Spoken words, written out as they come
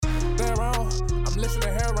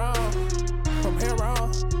listening here on. From here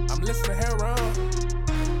on, I'm listening here on.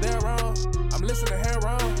 There on, I'm listening here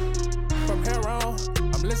on. From here on,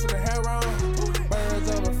 I'm listening here on. Birds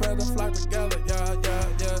of a feather flock together, yeah, yeah,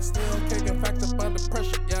 yeah. Still kicking facts up under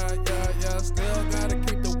pressure, yeah, yeah, yeah. Still gotta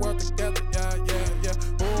keep the world together, yeah, yeah, yeah.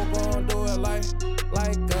 Who gon' do it like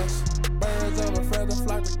us? Birds of a feather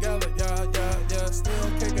flock together, yeah, yeah, yeah.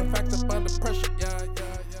 Still kicking facts up under pressure, yeah,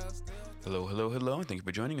 yeah, yeah. Hello, hello, hello, and thank you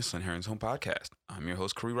for joining us on Heron's Home Podcast. I'm your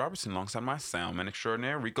host, Corey Robertson, alongside my soundman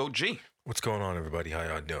extraordinaire, Rico G. What's going on, everybody? How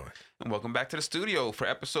y'all doing? And welcome back to the studio for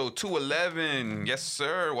episode 211. Yes,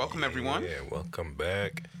 sir. Welcome, everyone. Yeah, welcome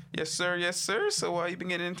back. Yes, sir. Yes, sir. So, you been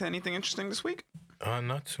getting into anything interesting this week?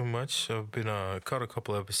 Not too much. I've been caught a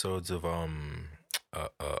couple episodes of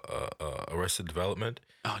Arrested Development.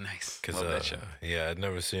 Oh, nice. Love that show. Yeah, I'd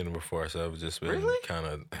never seen it before, so I've just been kind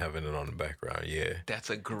of having it on the background. Yeah,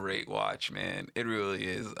 that's a great watch, man. It really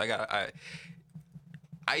is. When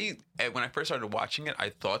I first started watching it,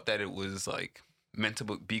 I thought that it was like meant to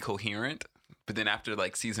be coherent, but then after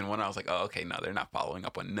like season 1, I was like, oh, okay, no, they're not following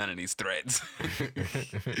up on none of these threads.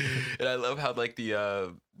 And I love how like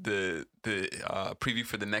the preview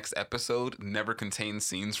for the next episode never contains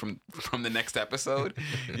scenes from the next episode.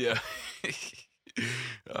 Yeah.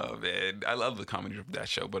 Oh man, I love the comedy of that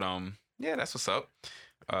show. But yeah, that's what's up.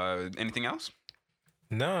 Anything else?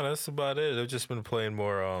 No, that's about it. I've just been playing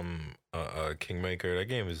more Kingmaker. That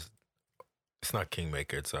game it's not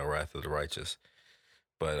Kingmaker. It's Wrath of the Righteous.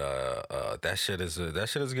 But that shit is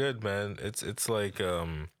good, man. It's like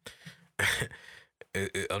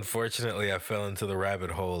unfortunately I fell into the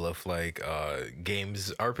rabbit hole of like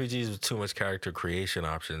games, RPGs with too much character creation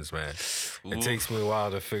options, man. Ooh. It takes me a while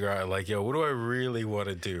to figure out like, yo, what do I really want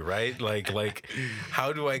to do, right? Like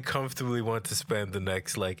how do I comfortably want to spend the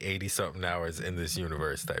next like 80 something hours in this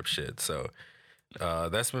universe type shit. So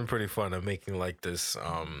that's been pretty fun. I'm making like this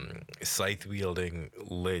scythe wielding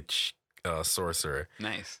lich sorcerer.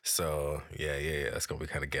 Nice. So yeah, that's gonna be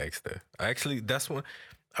kind of gangster. That's one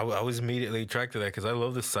I was immediately attracted to that because I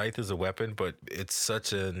love the scythe as a weapon, but it's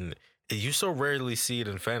such you so rarely see it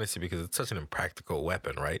in fantasy because it's such an impractical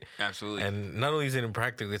weapon, right? Absolutely. And not only is it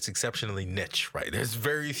impractical, it's exceptionally niche, right? There's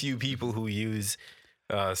very few people who use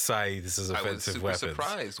scythes as offensive weapons. I was super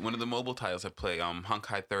surprised. One of the mobile titles I play,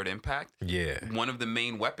 Honkai Third Impact. Yeah. One of the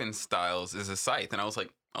main weapon styles is a scythe, and I was like,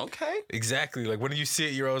 okay. Exactly. Like when you see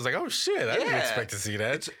it, you're always like, oh shit, I didn't expect to see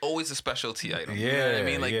that. It's always a specialty item. Yeah. You know what I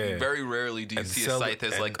mean? Like very rarely do you see a scythe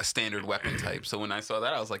as like a standard weapon type. So when I saw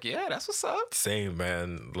that, I was like, yeah, that's what's up. Same,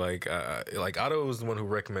 man. Like Otto was the one who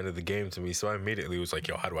recommended the game to me. So I immediately was like,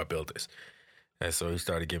 yo, how do I build this? And so he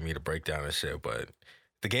started giving me the breakdown and shit. But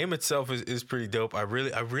the game itself is pretty dope. I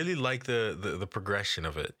really like the progression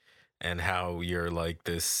of it and how you're like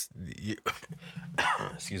this.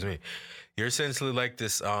 Excuse me. You're essentially like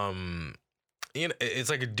this, it's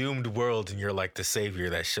like a doomed world and you're like the savior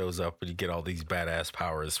that shows up and you get all these badass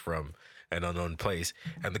powers from an unknown place.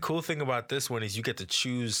 And the cool thing about this one is you get to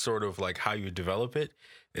choose sort of like how you develop it.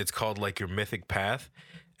 It's called like your mythic path.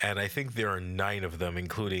 And I think there are 9 of them,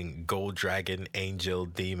 including Gold Dragon, Angel,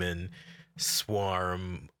 Demon,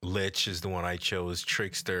 Swarm, Lich is the one I chose,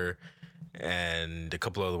 Trickster, and a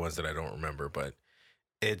couple other ones that I don't remember, but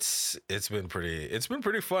it's been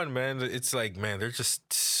pretty fun, man. It's like, man, there's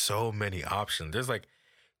just so many options. There's like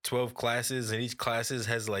 12 classes, and each classes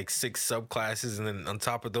has like 6 subclasses, and then on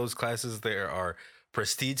top of those classes, there are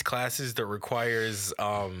prestige classes that requires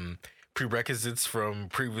prerequisites from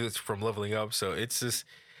leveling up. So it's just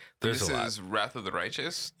there's a lot. This is Wrath of the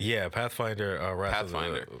Righteous. Yeah, Pathfinder. Wrath of the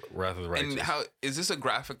Righteous. And how is this a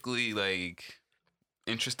graphically like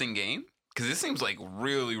interesting game? Because this seems like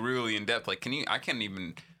really, really in depth. Like, I can't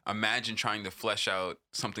even imagine trying to flesh out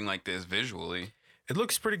something like this visually. It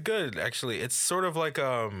looks pretty good, actually. It's sort of like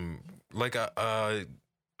a kind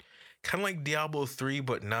of like Diablo 3,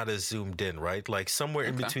 but not as zoomed in, right? Like somewhere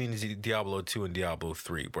in between Diablo 2 and Diablo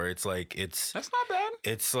 3, where it's like that's not bad.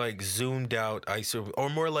 It's like zoomed out, or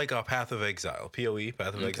more like a Path of Exile, PoE,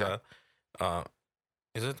 Path of Exile.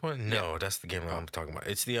 Is that the one? No, that's the game I'm talking about.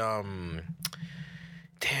 It's the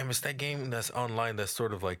Damn, it's that game that's online that's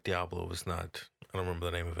sort of like Diablo. It's not. I don't remember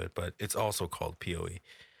the name of it, but it's also called PoE.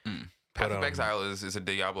 Path of Exile is a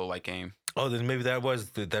Diablo-like game. Oh, then maybe that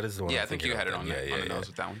is the one. Yeah, I think you had it on the nose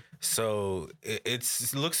with that one. So it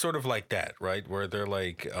looks sort of like that, right? Where they're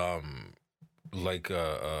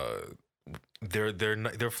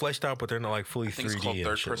they're fleshed out, but they're not like fully 3D. I think it's called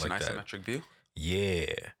third-person isometric view.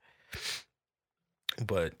 Yeah,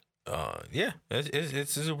 but yeah,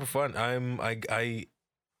 it's super fun. I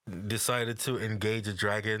decided to engage a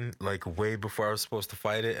dragon like way before I was supposed to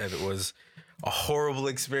fight it, and it was a horrible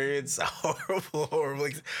experience. A horrible.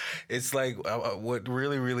 It's like what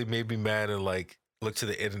really made me mad and like look to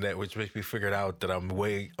the internet, which makes me figure out that I'm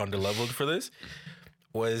way underleveled for this.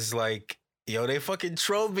 Was like, yo, they fucking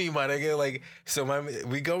trolled me, my nigga. Like, so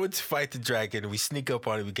we go in to fight the dragon, we sneak up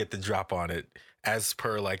on it, we get the drop on it as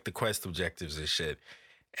per like the quest objectives and shit,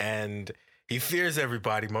 and he fears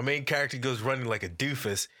everybody. My main character goes running like a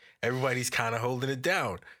doofus. Everybody's kind of holding it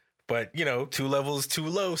down. But, 2 levels too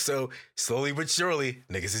low, so slowly but surely,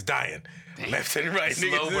 niggas is dying. Damn. Left and right,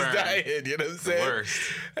 niggas is dying. You know what I'm saying?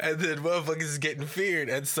 Worst. And then motherfuckers is getting feared.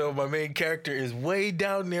 And so my main character is way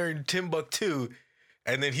down there in Timbuktu.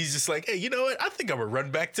 And then he's just like, hey, you know what? I think I'm going to run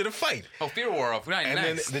back to the fight. Oh, fear wore off. Right, and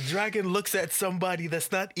nice. Then the dragon looks at somebody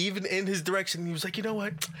that's not even in his direction. He was like, you know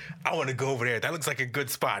what? I want to go over there. That looks like a good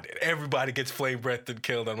spot. And everybody gets flame breathed and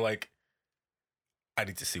killed. I'm like, I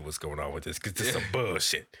need to see what's going on with this because this is some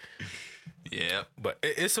bullshit. Yeah. But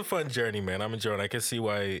it's a fun journey, man. I'm enjoying it. I can see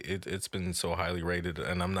why it's been so highly rated.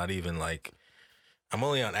 And I'm not even like, I'm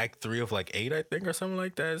only on Act 3 of like 8, I think, or something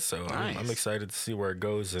like that. So nice. I'm excited to see where it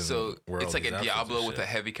goes. And so where it's like a Diablo with a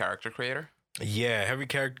heavy character creator? Yeah, heavy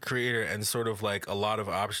character creator and sort of like a lot of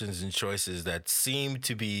options and choices that seem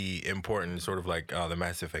to be important, sort of like the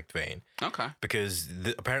Mass Effect vein. Okay. Because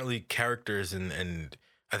apparently characters and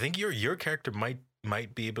I think your character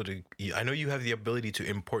might be able to. I know you have the ability to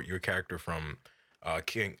import your character from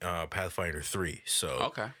Pathfinder 3. So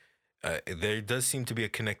okay. There does seem to be a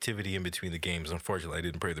connectivity in between the games. Unfortunately, I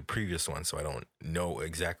didn't play the previous one, so I don't know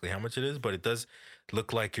exactly how much it is, but it does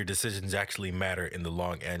look like your decisions actually matter in the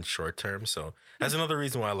long and short term. So that's another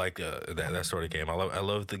reason why I like that sort of game. I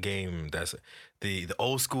love the game. That's the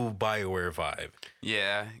old school BioWare vibe.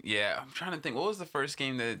 Yeah. I'm trying to think. What was the first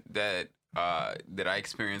game that I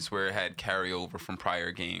experienced where it had carryover from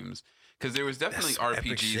prior games? Because there was definitely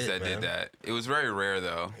RPGs that did that. It was very rare,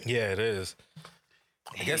 though. Yeah, it is.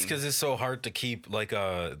 Dang. I guess because it's so hard to keep like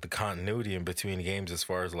the continuity in between games as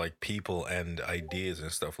far as like people and ideas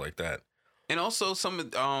and stuff like that. And also some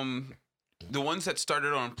of the ones that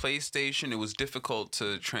started on PlayStation, it was difficult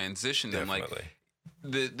to transition them. Definitely.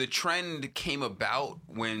 Like the trend came about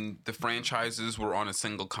when the franchises were on a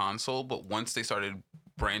single console, but once they started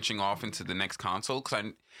branching off into the next console, because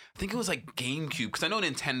I think it was like GameCube, because I know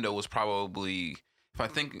Nintendo was probably,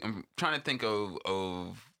 I'm trying to think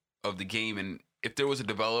of the game, and if there was a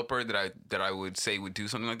developer that I would say would do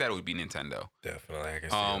something like that, it would be Nintendo. Definitely, I can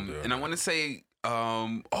see and I want to say,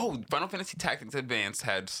 Final Fantasy Tactics Advance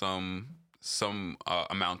had some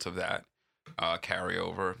amount of that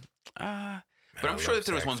carryover. But I'm sure that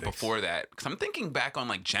there was ones before that, because I'm thinking back on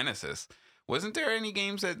like Genesis. Wasn't there any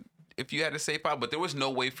games that if you had a save file, but there was no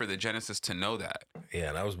way for the Genesis to know that?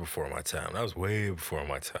 Yeah, that was before my time. That was way before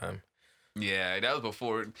my time. Yeah, that was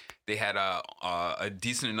before they had a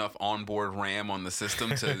decent enough onboard RAM on the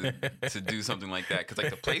system to do something like that. Because like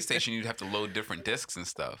the PlayStation, you'd have to load different discs and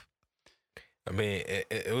stuff. I mean,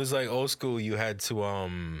 it was like old school. You had to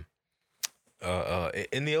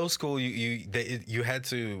in the old school, you had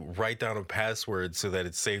to write down a password so that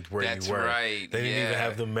it saved where That's you were. Right. They didn't even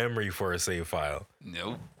have the memory for a save file.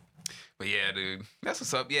 Nope. But yeah, dude, that's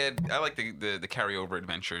what's up. Yeah, I like the carryover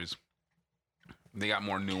adventures. They got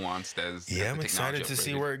more nuanced as I'm excited to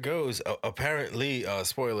see where it goes. Apparently,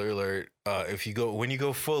 spoiler alert, when you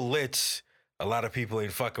go full lich, a lot of people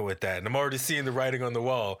ain't fucking with that. And I'm already seeing the writing on the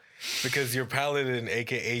wall because your paladin,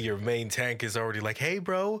 aka your main tank, is already like, hey,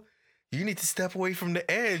 bro, you need to step away from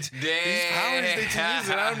the edge. Damn. These powers that you're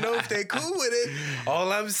using, I don't know if they cool with it.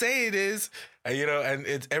 All I'm saying is, and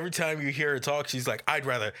it's every time you hear her talk, she's like, I'd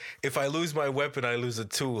rather, if I lose my weapon, I lose a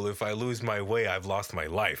tool. If I lose my way, I've lost my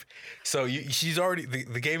life. So she's already,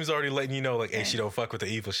 the game is already letting you know, like, hey, she don't fuck with the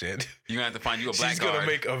evil shit. You're going to have to find you a black She's going to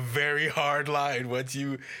make a very hard line once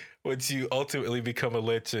you ultimately become a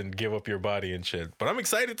lich and give up your body and shit. But I'm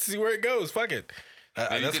excited to see where it goes. Fuck it.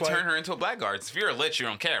 You could turn her into a blackguard. If you're a lich, you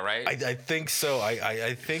don't care, right? I think so.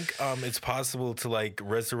 I think it's possible to like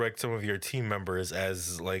resurrect some of your team members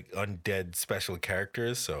as like undead special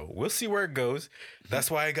characters. So we'll see where it goes. That's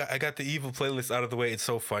why I got the evil playlist out of the way. It's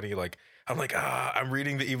so funny. Like I'm like I'm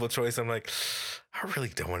reading the evil choice. I'm like I really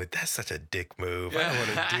don't want it. That's such a dick move. I don't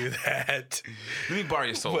want to do that. Let me borrow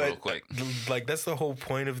your soul real quick. Like that's the whole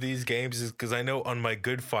point of these games is because I know on my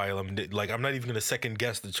good file I'm not even gonna second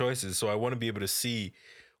guess the choices. So I want to be able to see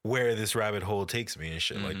where this rabbit hole takes me and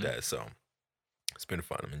shit like that. So it's been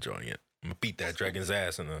fun. I'm enjoying it. I'm gonna beat that dragon's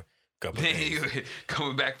ass in a couple of days.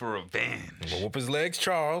 Coming back for revenge. I'm gonna whoop his legs,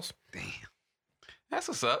 Charles. Damn. That's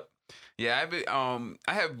what's up. Yeah,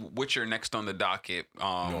 I have Witcher next on the docket, but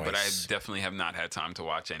I definitely have not had time to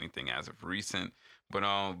watch anything as of recent. But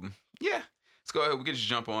yeah, it's let's go ahead. We can just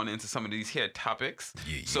jump on into some of these here topics.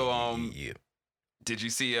 Yeah. Did you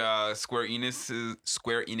see Square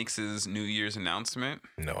Enix's New Year's announcement?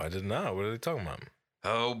 No, I did not. What are they talking about?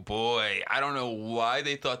 Oh boy, I don't know why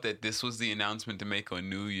they thought that this was the announcement to make on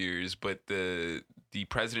New Year's, but the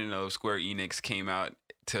president of Square Enix came out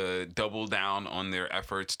to double down on their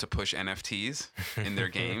efforts to push NFTs in their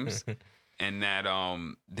games, and that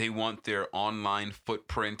they want their online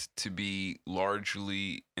footprint to be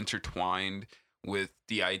largely intertwined with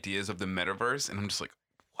the ideas of the metaverse. And I'm just like,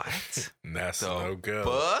 what? That's no good.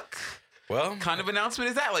 Fuck. Well, Kind of announcement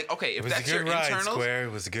is that? Like, okay, if that's your internals, Square,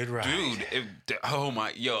 it was a good ride, dude. I'm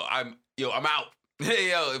out.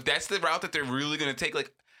 If that's the route that they're really gonna take, like,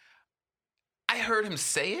 I heard him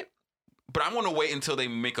say it, but I want to wait until they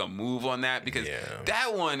make a move on that because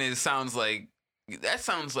that one sounds like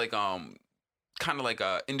kind of like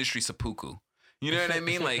a industry seppuku. You know what I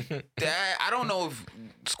mean? Like that. I don't know if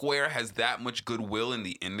Square has that much goodwill in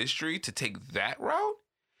the industry to take that route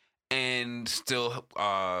and still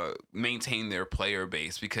maintain their player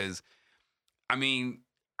base, because I mean,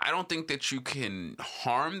 I don't think that you can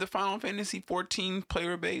harm the Final Fantasy 14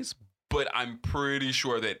 player base, but I'm pretty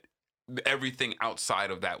sure that everything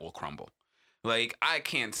outside of that will crumble. Like, I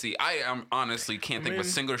honestly can't think of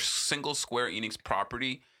a single Square Enix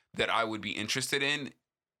property that I would be interested in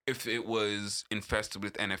if it was infested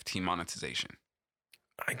with NFT monetization.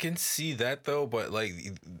 I can see that though, but like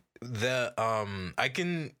I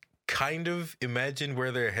can kind of imagine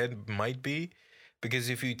where their head might be, because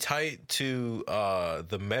if you tie it to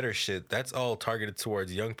the meta shit, that's all targeted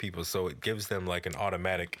towards young people, so it gives them like an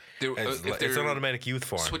automatic. It's an automatic youth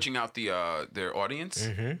farm. Switching out their audience,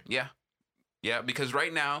 yeah, because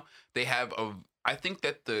right now they have I think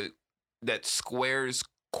that Square's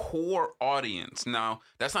core audience. Now,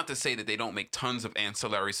 that's not to say that they don't make tons of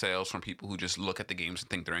ancillary sales from people who just look at the games and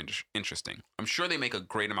think they're interesting. I'm sure they make a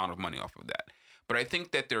great amount of money off of that. But I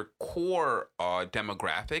think that their core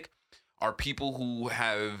demographic are people who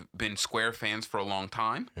have been Square fans for a long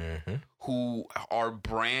time, who are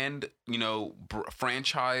brand,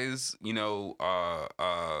 franchise,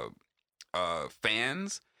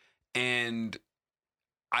 fans. And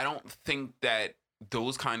I don't think that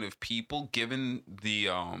those kind of people, given the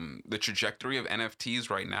trajectory of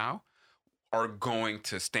NFTs right now, are going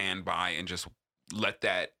to stand by and just let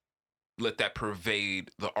that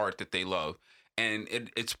pervade the art that they love. And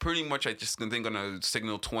it's pretty much, I just think, gonna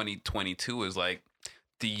signal 2022 is like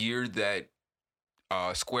the year that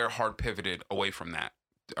Square hard pivoted away from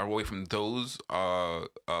those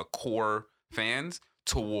core fans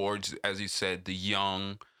towards, as you said, the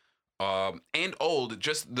young and old,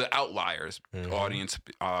 just the outliers audience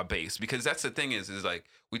base. Because that's the thing is like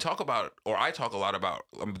I talk a lot about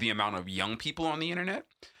the amount of young people on the internet,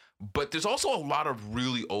 but there's also a lot of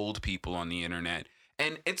really old people on the internet.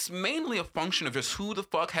 And it's mainly a function of just who the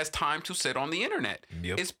fuck has time to sit on the internet.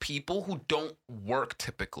 Yep. It's people who don't work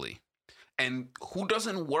typically. And who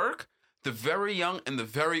doesn't work? The very young and the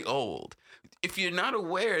very old. If you're not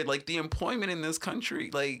aware, like, the employment in this country,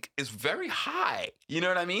 like, is very high. You know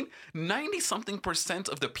what I mean? 90-something%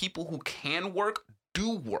 of the people who can work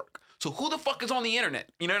do work. So who the fuck is on the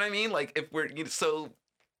internet? You know what I mean? Like, it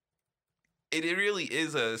really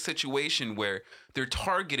is a situation where they're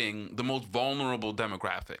targeting the most vulnerable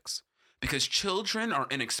demographics, because children are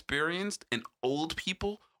inexperienced and old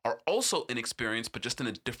people are also inexperienced, but just in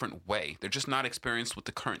a different way. They're just not experienced with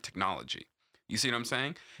the current technology. You see what I'm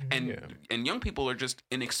saying? And young people are just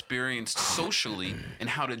inexperienced socially in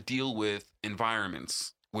how to deal with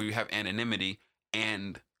environments where you have anonymity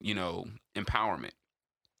and, empowerment.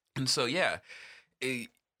 And so, it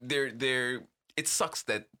sucks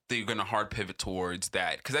that they're going to hard pivot towards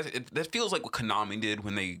that, because that feels like what Konami did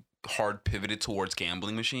when they hard pivoted towards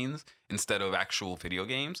gambling machines instead of actual video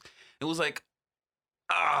games. It was like,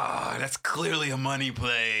 that's clearly a money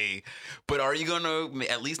play. But are you going to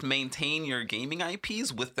at least maintain your gaming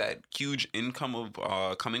IPs with that huge income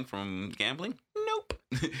of coming from gambling? Nope.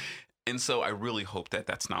 And so I really hope that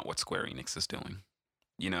that's not what Square Enix is doing.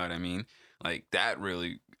 You know what I mean? Like, that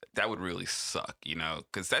would really suck,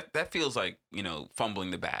 because that feels like,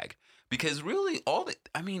 fumbling the bag. Because really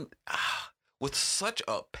with such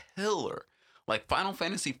a pillar like Final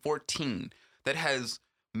Fantasy 14 that has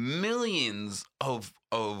millions of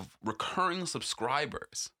recurring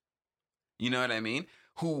subscribers, you know what I mean,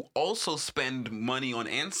 who also spend money on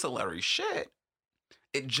ancillary shit,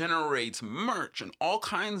 it generates merch and all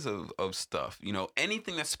kinds of stuff.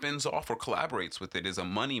 Anything that spins off or collaborates with it is a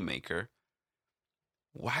money maker.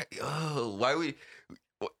 Why we?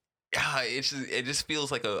 It just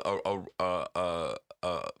feels like a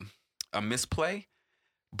misplay.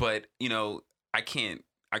 But I can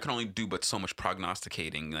only do but so much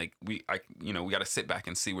prognosticating. Like we got to sit back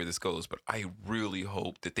and see where this goes. But I really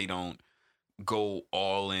hope that they don't go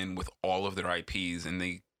all in with all of their IPs, and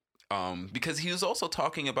they, because he was also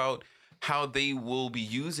talking about how they will be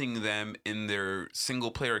using them in their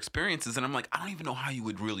single player experiences. And I'm like, I don't even know how you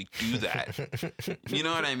would really do that. You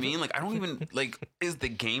know what I mean? Like, I don't even, like, is the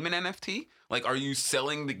game an NFT? Like, are you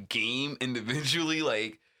selling the game individually?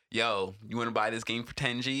 Like, yo, you want to buy this game for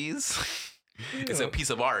 10 G's? It's a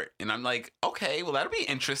piece of art. And I'm like, okay, well, that'll be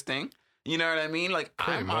interesting. You know what I mean? Like,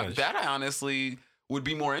 I honestly would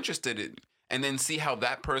be more interested in. And then see how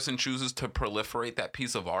that person chooses to proliferate that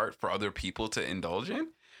piece of art for other people to indulge in.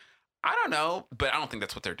 I don't know, but I don't think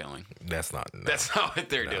that's what they're doing. That's not what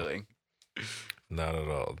they're doing. Not at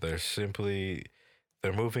all. They're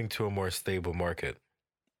moving to a more stable market.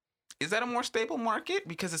 Is that a more stable market?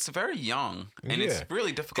 Because it's very young, and it's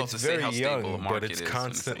really difficult to say how stable a market is. But it's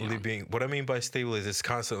constantly being. What I mean by stable is it's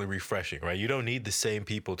constantly refreshing, right? You don't need the same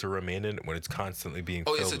people to remain in it when it's constantly being.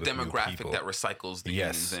 Oh, it's a demographic that recycles the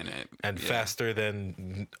humans in it, and faster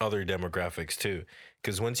than other demographics too.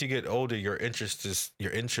 Because once you get older, your interests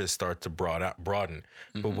start to broaden.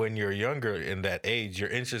 Mm-hmm. But when you're younger in that age, your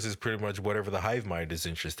interest is pretty much whatever the hive mind is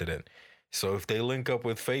interested in. So if they link up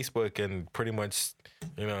with Facebook and pretty much,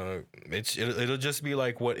 it'll just be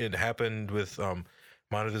like what it happened with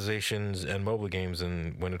monetizations and mobile games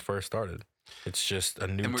and when it first started. It's just a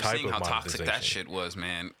new type of monetization. And we're seeing how toxic that shit was,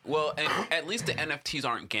 man. Well, and at least the NFTs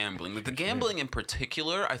aren't gambling. Like the gambling in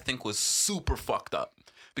particular, I think was super fucked up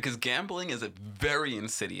because gambling is very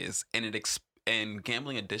insidious and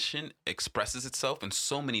gambling addiction expresses itself in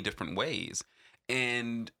so many different ways.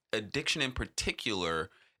 And addiction in particular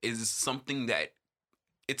is something that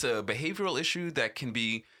it's a behavioral issue that can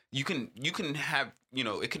be, you can have,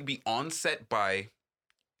 it can be onset by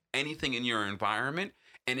anything in your environment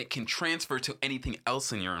and it can transfer to anything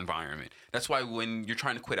else in your environment. That's why when you're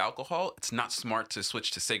trying to quit alcohol, it's not smart to switch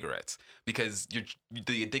to cigarettes because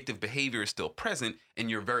the addictive behavior is still present and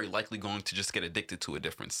you're very likely going to just get addicted to a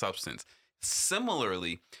different substance.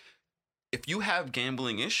 Similarly, if you have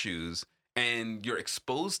gambling issues and you're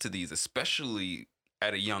exposed to these, especially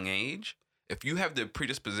at a young age, if you have the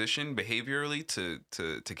predisposition behaviorally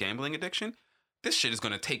to gambling addiction, this shit is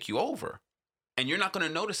going to take you over. And you're not going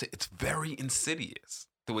to notice it. It's very insidious,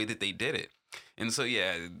 the way that they did it. And so,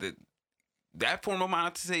 yeah, that form of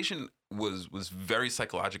monetization was very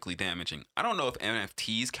psychologically damaging. I don't know if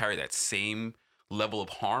NFTs carry that same level of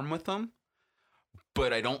harm with them,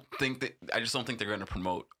 but I just don't think they're going to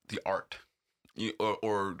promote the art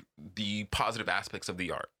or the positive aspects of the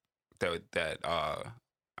art that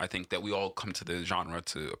I think that we all come to the genre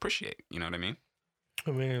to appreciate. You know what I mean?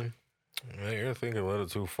 I mean, you're thinking a little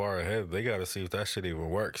too far ahead. They got to see if that shit even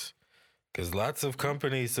works. Because lots of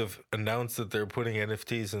companies have announced that they're putting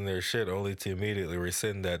NFTs in their shit only to immediately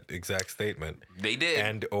rescind that exact statement. They did.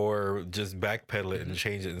 And or just backpedal it and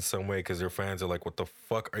change it in some way because their fans are like, what the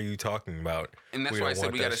fuck are you talking about? And that's why I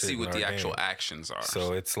said we got to see what the actual actions are.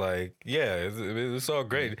 So it's like, yeah, it's all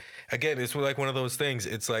great. Again, it's like one of those things.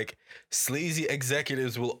 It's like sleazy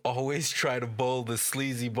executives will always try to bowl the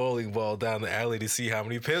sleazy bowling ball down the alley to see how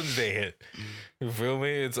many pins they hit. You feel me?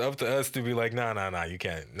 It's up to us to be like, nah, you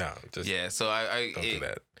can't. No, just so don't do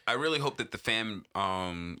that. I really hope that the fan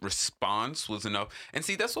response was enough. And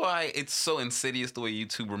see, that's why it's so insidious the way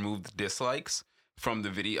YouTube removed the dislikes from the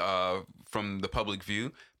video, from the public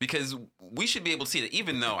view, because we should be able to see that.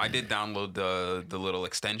 Even though I did download the little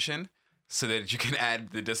extension so that you can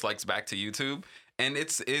add the dislikes back to YouTube, and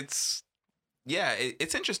it's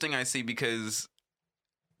interesting. I see because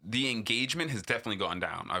the engagement has definitely gone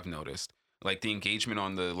down. I've noticed. Like the engagement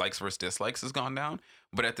on the likes versus dislikes has gone down.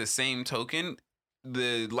 But at the same token,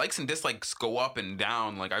 the likes and dislikes go up and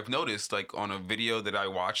down. Like I've noticed like on a video that I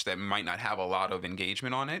watched that might not have a lot of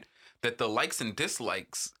engagement on it, that the likes and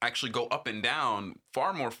dislikes actually go up and down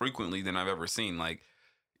far more frequently than I've ever seen. Like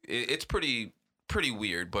it's pretty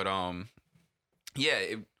weird. But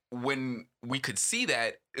when we could see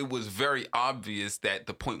that, it was very obvious that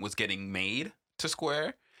the point was getting made to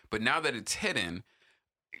Square. But now that it's hidden,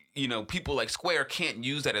 people like Square can't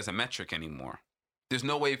use that as a metric anymore. There's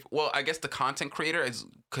no way. Well, I guess the content creator is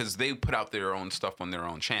because they put out their own stuff on their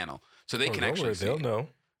own channel, so they can actually. They'll know.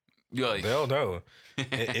 They'll know.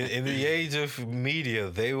 in the age of media,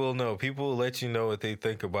 they will know. People will let you know what they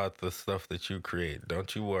think about the stuff that you create.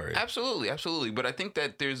 Don't you worry. Absolutely. But I think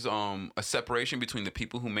that there's a separation between the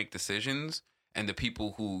people who make decisions and the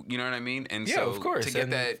people who, you know what I mean? And yeah, so of course. To get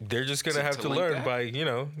and that, they're just going to have to learn that by,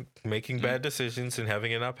 making bad decisions and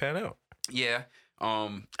having it not pan out. Yeah.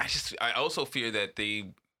 I also fear that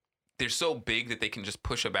they they're so big that they can just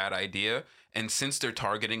push a bad idea. And since they're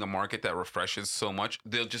targeting a market that refreshes so much,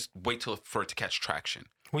 they'll just wait for it to catch traction.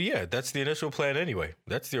 Well, yeah, that's the initial plan anyway.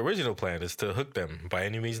 That's the original plan, is to hook them by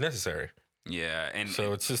any means necessary. Yeah, and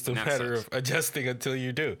so it's just a matter of adjusting until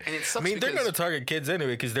you do. And it sucks, I mean, they're going to target kids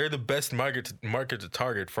anyway because they're the best market to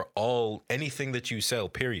target for anything that you sell.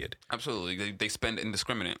 Period. Absolutely, they spend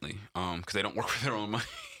indiscriminately because they don't work for their own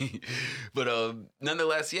money. But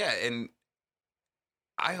nonetheless, yeah, and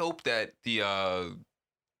I hope that the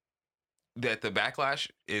backlash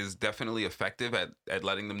is definitely effective at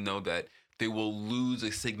letting them know that they will lose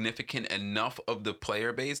a significant enough of the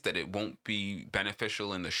player base that it won't be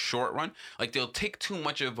beneficial in the short run. Like, they'll take too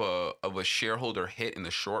much of a shareholder hit in the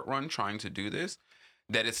short run trying to do this,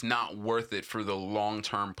 that it's not worth it for the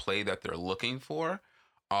long-term play that they're looking for.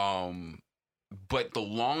 But the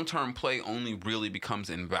long-term play only really becomes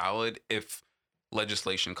invalid if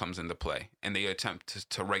legislation comes into play and they attempt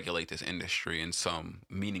to regulate this industry in some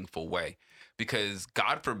meaningful way. Because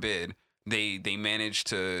God forbid they manage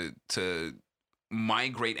to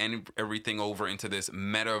migrate everything over into this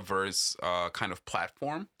metaverse kind of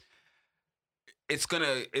platform. It's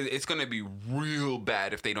gonna be real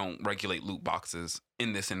bad if they don't regulate loot boxes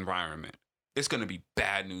in this environment. It's gonna be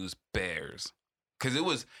bad news bears. Because it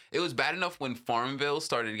was bad enough when Farmville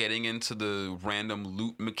started getting into the random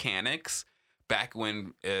loot mechanics back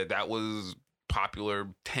when that was popular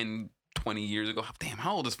 10, 20 years ago. Damn,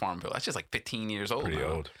 how old is Farmville? That's just like 15 years old. Pretty now.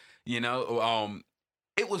 old. You know,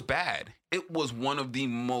 it was bad. It was one of the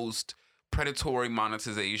most predatory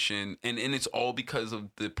monetization, and it's all because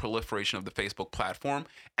of the proliferation of the Facebook platform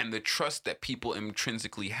and the trust that people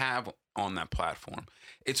intrinsically have on that platform.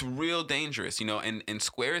 It's real dangerous, you know, and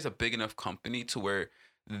Square is a big enough company to where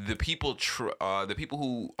the people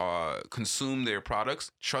who consume their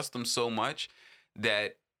products trust them so much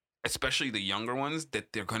that, especially the younger ones,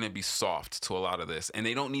 that they're going to be soft to a lot of this, and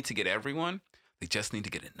they don't need to get everyone. They just need to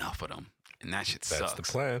get enough of them, and that shit sucks. That's the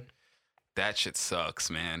plan. That shit sucks,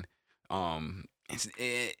 man. I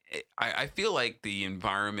feel like the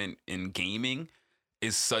environment in gaming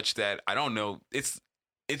is such that I don't know. It's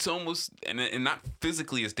almost and not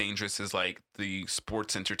physically as dangerous as like the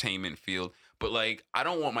sports entertainment field, but like I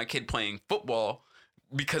don't want my kid playing football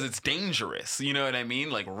because it's dangerous. You know what I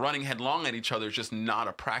mean? Like running headlong at each other is just not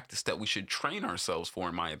a practice that we should train ourselves for,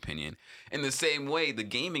 in my opinion. In the same way, the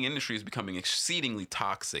gaming industry is becoming exceedingly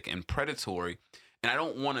toxic and predatory, and I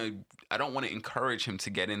don't want to encourage him to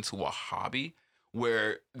get into a hobby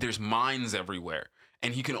where there's mines everywhere,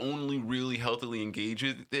 and he can only really healthily engage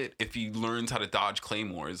with it if he learns how to dodge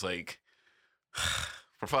claymores. Like,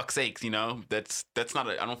 for fuck's sakes, you know, that's not.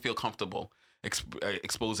 I don't feel comfortable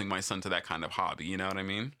exposing my son to that kind of hobby. You know what I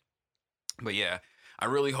mean? But yeah, I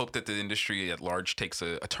really hope that the industry at large takes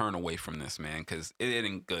a turn away from this, man, because it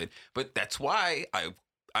ain't good. But that's why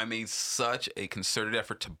I made such a concerted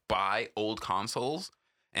effort to buy old consoles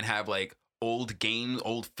and have like old games,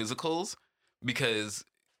 old physicals, because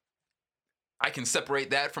I can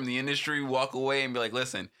separate that from the industry, walk away and be like,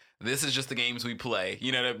 listen, this is just the games we play.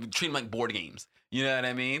 You know, treat them like board games. You know what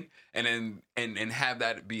I mean? And then and have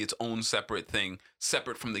that be its own separate thing,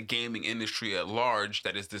 separate from the gaming industry at large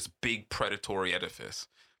that is this big predatory edifice.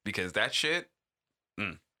 Because that shit,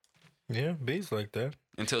 yeah, B's like that.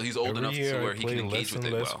 Until he's old enough to where he can engage with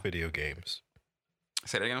it well. Video games.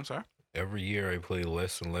 Say that again, I'm sorry? Every year I play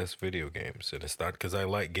less and less video games, and it's not because I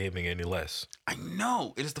like gaming any less. I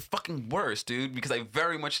know. It is the fucking worst, dude, because I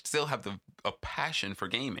very much still have a passion for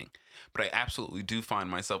gaming. But I absolutely do find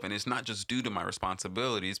myself, and it's not just due to my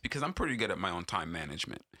responsibilities, because I'm pretty good at my own time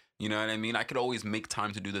management. You know what I mean? I could always make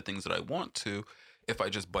time to do the things that I want to if I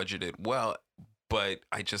just budget it well, but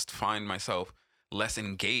I just find myself less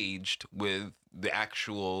engaged with the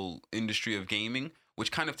actual industry of gaming,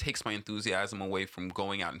 which kind of takes my enthusiasm away from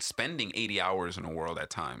going out and spending 80 hours in a world at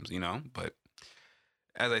times, you know? But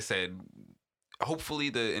as I said, hopefully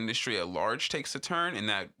the industry at large takes a turn, and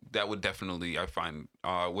that would definitely, I find,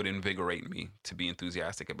 would invigorate me to be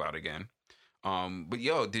enthusiastic about again. But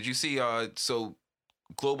yo, did you see, so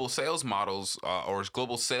global sales models or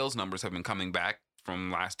global sales numbers have been coming back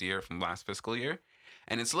from last fiscal year,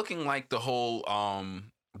 and it's looking like the whole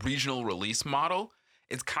regional release model,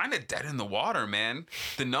 it's kind of dead in the water, man.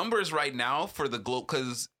 The numbers right now for the globe,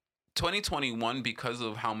 because 2021, because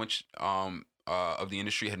of how much of the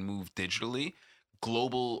industry had moved digitally,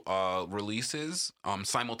 global releases,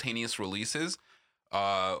 simultaneous releases,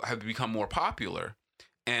 have become more popular.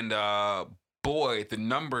 And boy, the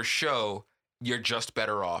numbers show you're just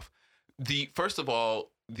better off. First of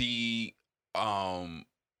all, the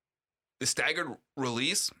staggered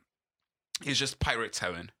release is just Pirates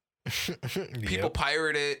Heaven. People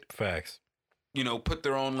pirate it, Facts. put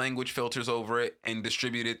their own language filters over it and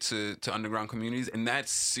distribute it to underground communities, and that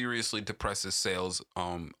seriously depresses sales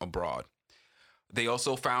abroad. They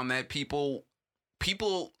also found that people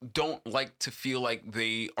don't like to feel like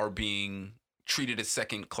they are being treated as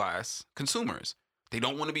second class consumers. They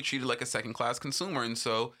don't want to be treated like a second class consumer, and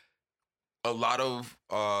so a lot of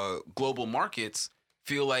global markets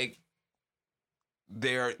feel like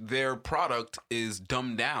their product is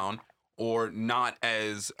dumbed down or not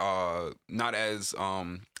as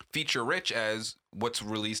feature rich as what's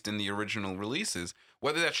released in the original releases.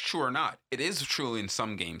 Whether that's true or not, it is true in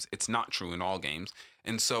some games. It's not true in all games,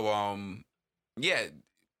 and so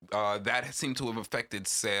that seemed to have affected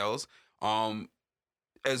sales,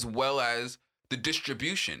 as well as the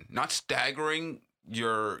distribution. Not staggering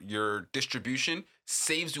your distribution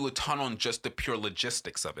saves you a ton on just the pure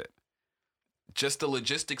logistics of it. Just the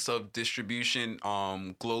logistics of distribution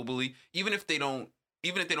globally, even if they don't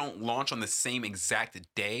launch on the same exact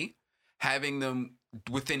day, having them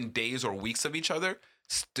within days or weeks of each other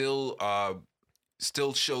still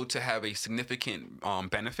showed to have a significant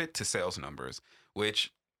benefit to sales numbers.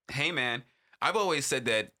 Which, hey man, I've always said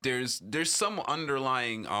that there's some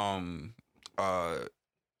underlying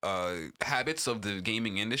habits of the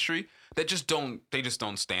gaming industry that just don't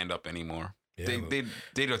stand up anymore. Yeah,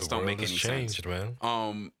 They just don't make any changed, sense.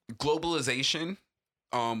 Man. Globalization,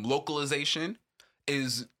 localization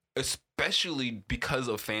is, especially because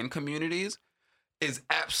of fan communities, is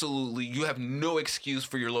absolutely, you have no excuse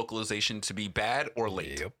for your localization to be bad or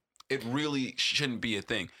late. Yep. It really shouldn't be a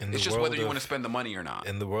thing. In It's the just whether you world want to of- spend the money or not.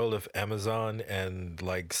 In the world of Amazon and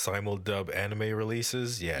like simuldub anime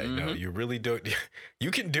releases, no, you really don't.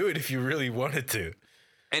 You can do it if you really wanted to.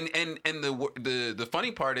 And the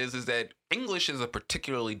funny part is that English is a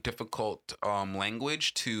particularly difficult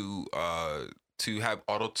language to have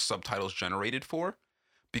auto subtitles generated for,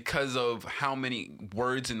 because of how many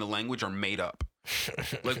words in the language are made up.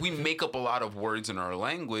 Like, we make up a lot of words in our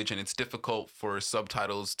language, and it's difficult for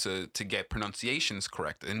subtitles to get pronunciations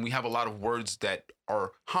correct. And we have a lot of words that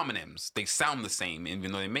are homonyms. They sound the same,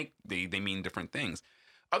 even though they mean different things.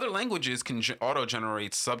 Other languages can auto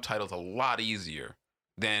generate subtitles a lot easier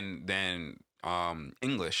than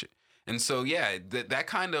English. And so that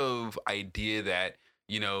kind of idea that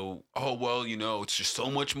it's just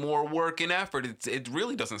so much more work and effort, it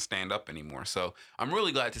really doesn't stand up anymore. So I'm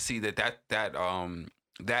really glad to see that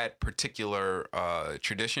particular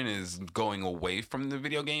tradition is going away from the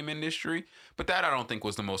video game industry. But that, I don't think,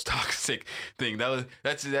 was the most toxic thing.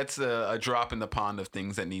 That's a drop in the pond of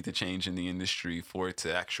things that need to change in the industry for it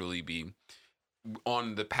to actually be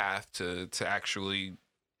on the path to actually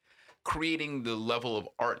creating the level of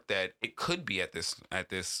art that it could be at this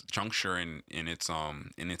juncture in its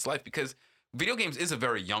life, because video games is a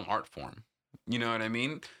very young art form. You know what I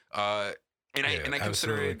mean? I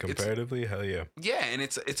consider it comparatively, hell yeah. Yeah, and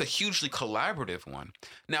it's a hugely collaborative one.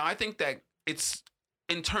 Now, I think that it's,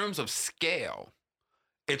 in terms of scale,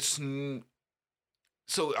 we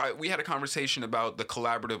had a conversation about the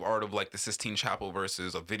collaborative art of like the Sistine Chapel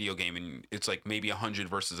versus a video game, and it's like maybe 100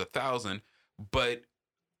 versus 1,000, but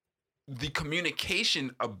the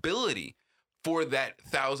communication ability for that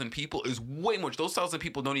 1,000 people is way much. Those 1,000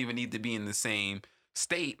 people don't even need to be in the same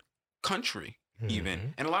state, country,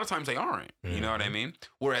 even. And a lot of times they aren't. You know what I mean?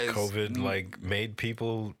 Whereas COVID made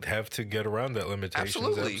people have to get around that limitation.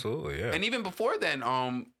 Absolutely, yeah. And even before then,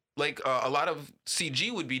 a lot of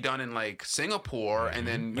CG would be done in like Singapore, and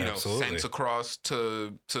then sent across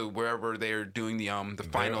to wherever they're doing the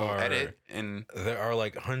final edit. And there are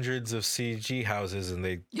like hundreds of CG houses, and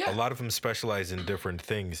a lot of them specialize in different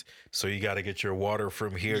things. So you got to get your water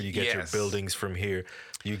from here, you get your buildings from here,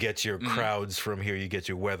 you get your crowds from here, you get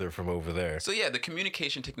your weather from over there. So the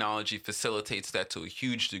communication technology facilitates that to a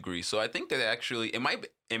huge degree. So I think that actually it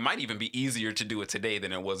might even be easier to do it today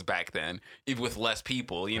than it was back then, even with less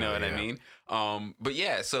people. You know what I mean?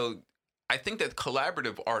 So I think that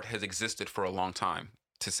collaborative art has existed for a long time,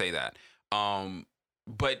 to say that.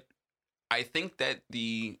 But I think that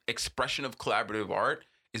the expression of collaborative art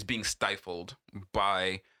is being stifled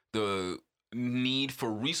by the need for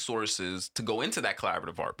resources to go into that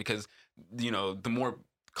collaborative art, because the more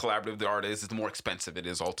collaborative the art is, the more expensive it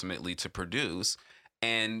is ultimately to produce,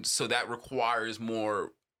 and so that requires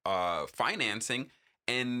more financing,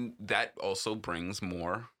 and that also brings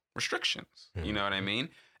more restrictions. You know what I mean?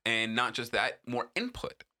 And not just that, more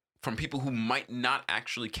input from people who might not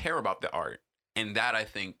actually care about the art. And that, I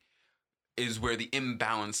think, is where the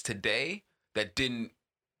imbalance today that didn't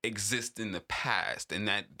exist in the past. And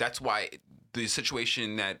that's why the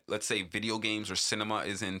situation that, let's say, video games or cinema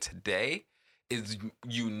is in today is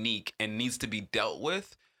unique and needs to be dealt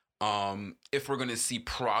with if we're going to see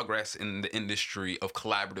progress in the industry of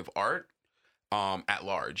collaborative art at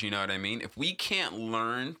large. You know what I mean? If we can't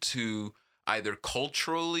learn to either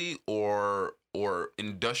culturally or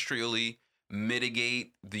industrially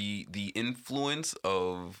mitigate the influence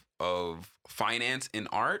of finance in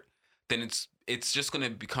art, then it's just going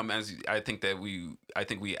to become, as I think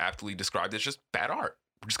we aptly described, it's just bad art.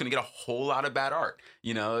 We're just going to get a whole lot of bad art,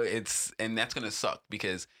 you know. And that's going to suck,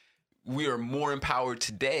 because we are more empowered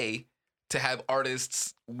today to have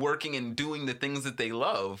artists working and doing the things that they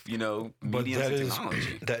love, you know, mediums and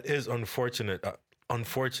technology. That is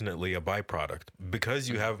unfortunately a byproduct, because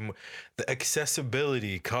you have the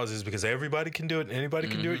accessibility causes, because everybody can do it and anybody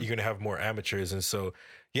can do it, you're going to have more amateurs. And so,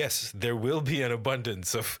 yes, there will be an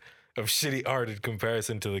abundance of shitty art in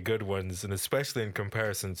comparison to the good ones, and especially in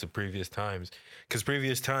comparison to previous times. Because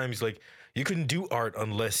previous times, like, you couldn't do art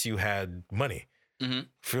unless you had money.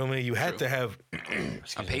 Feel me? You had to have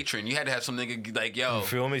a patron. You had to have some nigga like, yo.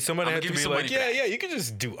 Feel me? Somebody had to be like, yeah, you can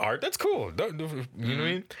just do art. That's cool. You know what I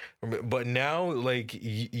mean? But now, like,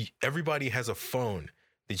 everybody has a phone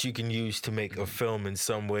that you can use to make a film in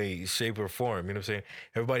some way, shape, or form. You know what I'm saying?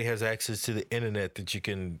 Everybody has access to the internet that you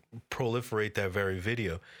can proliferate that very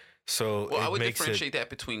video. So, well, I would differentiate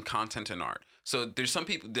that between content and art. So there's some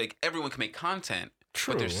people, like, everyone can make content.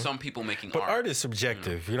 True. But there's some people making art. But art is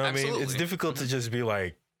subjective. You know what I mean? It's difficult to just be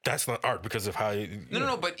like, that's not art because of how you...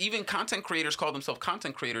 No. But even content creators call themselves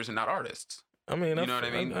content creators and not artists. I mean, you know what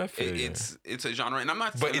I mean? It's a genre, and I'm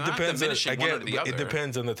not. But it depends. Diminishing one or the other. It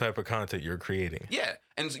depends on the type of content you're creating. Yeah,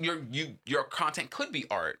 and your content could be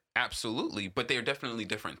art, absolutely, but they're definitely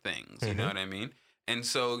different things. You know what I mean? And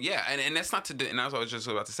so, yeah, and that's not to, and as I was just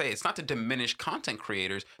about to say, it's not to diminish content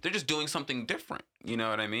creators. They're just doing something different. You know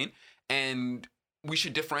what I mean? And we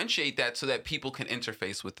should differentiate that so that people can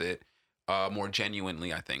interface with it more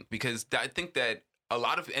genuinely, I think. Because I think that a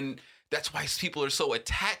lot of, and that's why people are so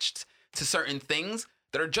attached to certain things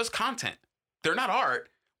that are just content. They're not art,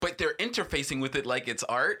 but they're interfacing with it like it's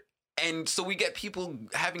art. And so we get people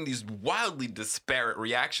having these wildly disparate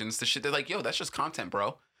reactions to shit. They're like, yo, that's just content,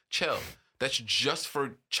 bro. Chill. That's just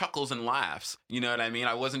for chuckles and laughs. You know what I mean?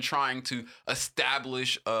 I wasn't trying to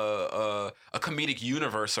establish a comedic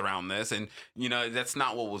universe around this. And, you know, that's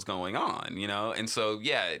not what was going on, you know? And so,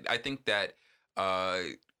 yeah, I think that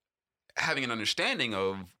having an understanding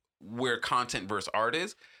of where content versus art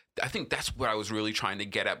is, I think that's what I was really trying to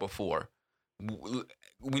get at before.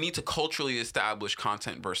 We need to culturally establish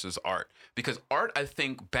content versus art, because art, I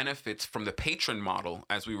think, benefits from the patron model,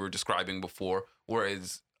 as we were describing before,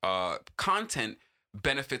 whereas content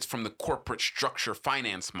benefits from the corporate structure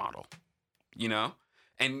finance model, you know?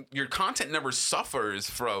 And your content never suffers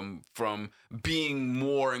from being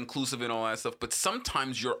more inclusive and all that stuff, but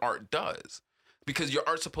sometimes your art does, because your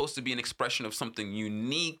art's supposed to be an expression of something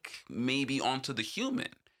unique, maybe onto the human,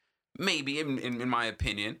 maybe in my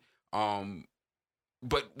opinion.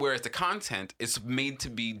 But whereas the content is made to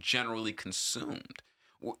be generally consumed,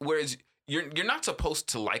 whereas you're not supposed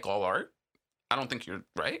to like all art. I don't think you're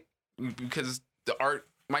right, because the art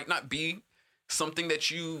might not be something that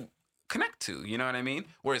you connect to. You know what I mean?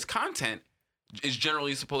 Whereas content is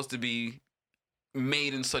generally supposed to be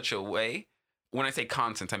made in such a way. When I say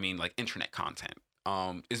content, I mean like internet content.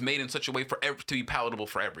 Is made in such a way to be palatable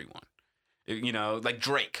for everyone. You know, like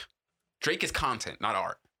Drake. Drake is content, not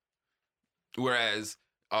art. Whereas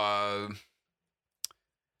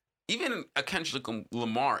even a Kendrick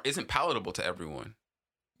Lamar isn't palatable to everyone.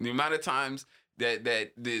 The amount of times that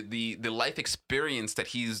the life experience that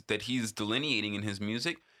he's delineating in his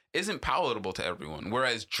music isn't palatable to everyone.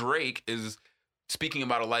 Whereas Drake is speaking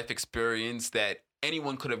about a life experience that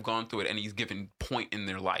anyone could have gone through at any given point in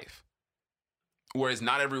their life. Whereas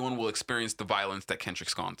not everyone will experience the violence that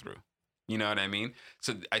Kendrick's gone through. You know what I mean?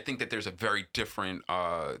 So I think that there's a very different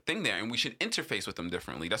thing there, and we should interface with them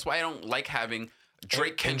differently. That's why I don't like having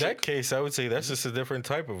Drake, Kendrick. In that case, I would say that's just a different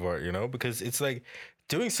type of art, you know, because it's like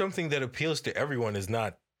doing something that appeals to everyone is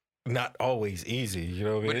not always easy. You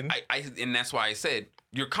know what I mean? And that's why I said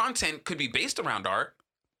your content could be based around art.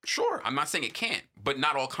 Sure, I'm not saying it can't, but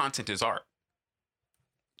not all content is art.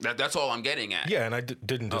 That's all I'm getting at. Yeah, and I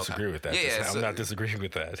didn't disagree with that. Yeah, I'm not disagreeing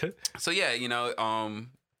with that. So yeah, you know,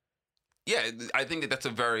 yeah, I think that's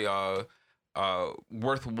a very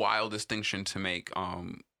worthwhile distinction to make,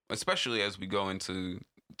 especially as we go into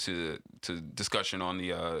discussion on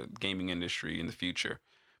the gaming industry in the future.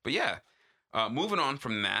 But yeah, moving on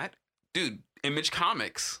from that, dude, Image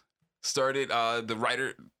Comics started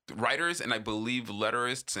the writers and I believe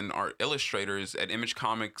letterists and art illustrators at Image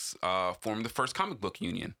Comics formed the first comic book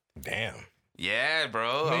union. Damn. Yeah,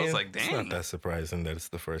 bro. I was like, dang. It's not that surprising that it's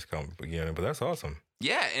the first comic book unit, but that's awesome.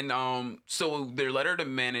 Yeah, and so their letter to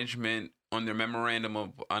management on their memorandum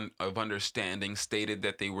of understanding stated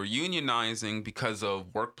that they were unionizing because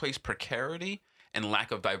of workplace precarity and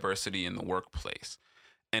lack of diversity in the workplace.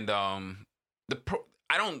 And the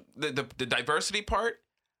diversity part,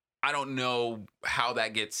 I don't know how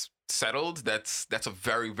that gets settled. That's a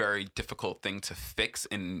very, very difficult thing to fix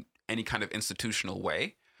in any kind of institutional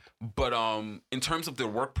way. But in terms of their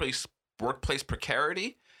workplace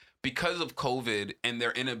precarity, because of COVID and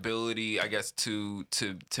their inability, I guess, to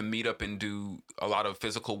meet up and do a lot of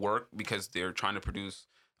physical work because they're trying to produce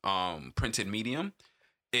printed medium,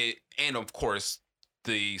 and of course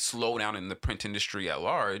the slowdown in the print industry at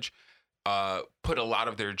large, put a lot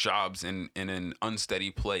of their jobs in an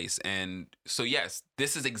unsteady place. And so, yes,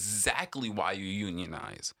 this is exactly why you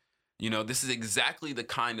unionize. This is exactly the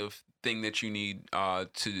kind of thing that you need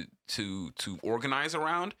to organize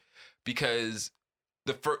around, because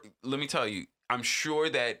let me tell you, I'm sure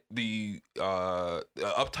that the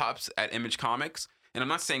up tops at Image Comics, and I'm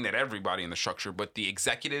not saying that everybody in the structure, but the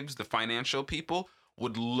executives, the financial people,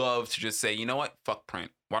 would love to just say, you know what, fuck print.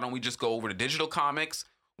 Why don't we just go over to digital comics?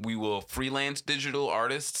 We will freelance digital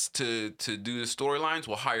artists to do the storylines.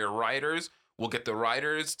 We'll hire writers. We'll get the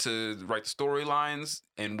writers to write the storylines,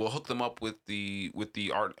 and we'll hook them up with the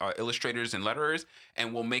art illustrators and letterers,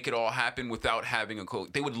 and we'll make it all happen without having a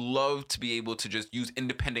code. They would love to be able to just use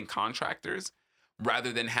independent contractors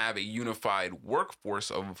rather than have a unified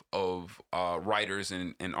workforce of writers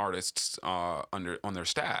and artists on their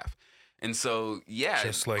staff. And so, yeah,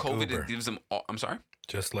 just like COVID Uber. gives them all, I'm sorry?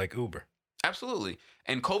 Just like Uber. Absolutely.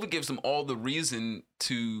 And COVID gives them all the reason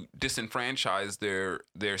to disenfranchise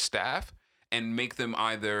their staff and make them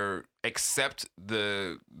either accept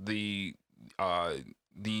the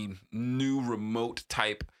new remote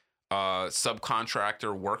type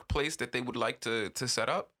subcontractor workplace that they would like to set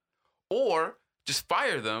up, or just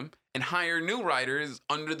fire them and hire new writers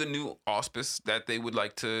under the new auspice that they would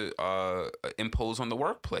like to impose on the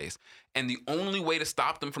workplace. And the only way to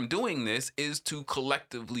stop them from doing this is to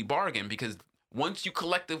collectively bargain, because once you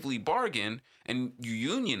collectively bargain and you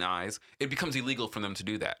unionize, it becomes illegal for them to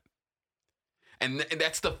do that. And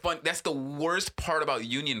that's the worst part about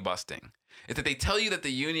union busting, is that they tell you that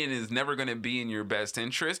the union is never going to be in your best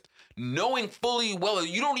interest, knowing fully well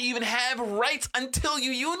you don't even have rights until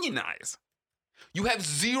you unionize. You have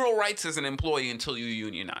zero rights as an employee until you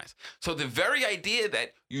unionize. So the very idea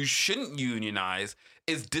that you shouldn't unionize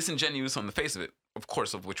is disingenuous on the face of it, of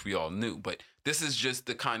course, of which we all knew. But this is just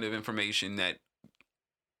the kind of information that,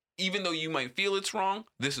 even though you might feel it's wrong,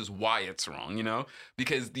 this is why it's wrong,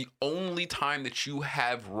 because the only time that you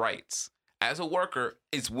have rights as a worker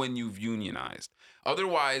is when you've unionized.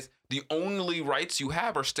 Otherwise, the only rights you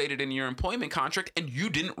have are stated in your employment contract, and you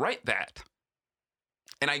didn't write that.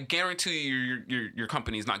 And I guarantee you, your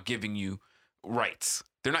company is not giving you rights.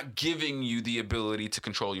 They're not giving you the ability to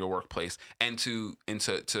control your workplace and to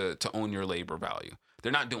own your labor value.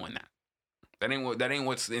 They're not doing that. That ain't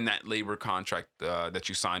what's in that labor contract that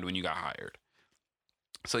you signed when you got hired.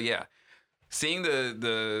 So yeah, seeing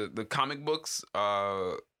the comic books,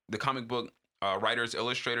 the comic book writers,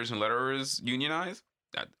 illustrators, and letterers unionize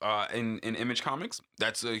in Image Comics,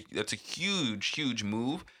 that's a huge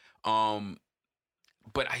move.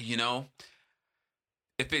 But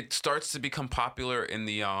if it starts to become popular in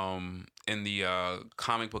the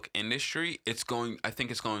comic book industry, I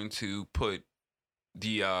think it's going to put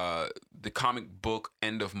the comic book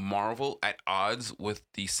end of Marvel at odds with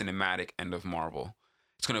the cinematic end of Marvel.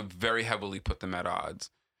 It's going to very heavily put them at odds,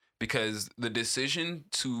 because the decision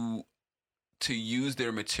to use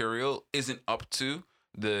their material isn't up to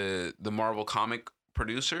the Marvel comic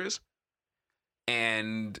producers,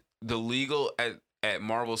 and the legal at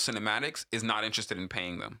Marvel Cinematics is not interested in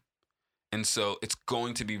paying them. And so it's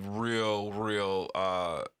going to be real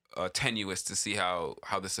tenuous to see how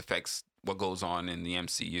this affects what goes on in the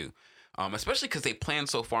MCU, especially because they plan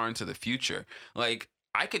so far into the future. Like,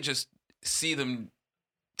 I could just see them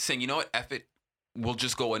saying, you know what, F it, we'll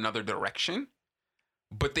just go another direction.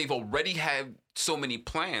 But they've already had so many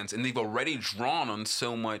plans, and they've already drawn on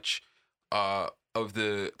so much of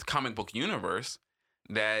the comic book universe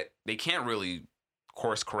that they can't really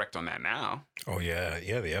course correct on that now. Oh yeah,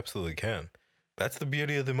 they absolutely can. That's the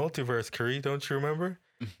beauty of the multiverse, Curry. Don't you remember?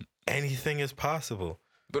 Anything is possible.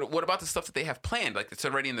 But what about the stuff that they have planned? Like, it's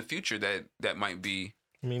already in the future that might be.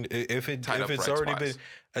 I mean, if it's already been,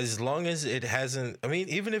 as long as it hasn't. I mean,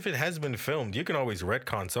 even if it has been filmed, you can always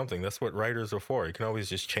retcon something. That's what writers are for. You can always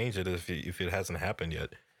just change it if it hasn't happened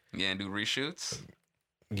yet. Yeah, and do reshoots.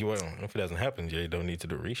 Well, if it hasn't happened yet, you don't need to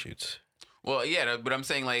do reshoots. Well, yeah, but I'm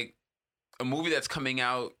saying like a movie that's coming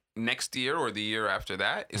out next year or the year after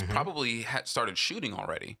that is probably started shooting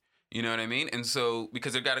already. You know what I mean? And so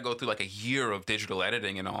because they've got to go through like a year of digital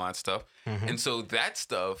editing and all that stuff. And so that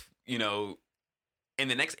stuff, you know, in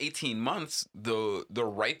the next 18 months, the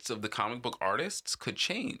rights of the comic book artists could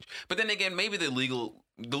change. But then again, maybe the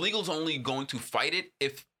legal's only going to fight it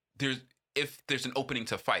if there's an opening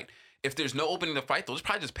to fight. If there's no opening to fight, they'll just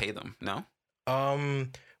probably just pay them. No.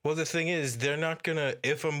 Well, the thing is, they're not gonna.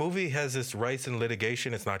 If a movie has its rights in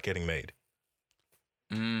litigation, it's not getting made.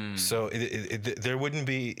 So there wouldn't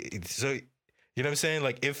be. So you know what I'm saying?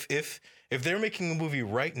 Like if they're making a movie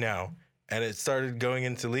right now and it started going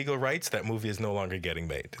into legal rights, that movie is no longer getting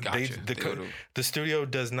made. Gotcha. The studio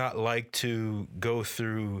does not like to go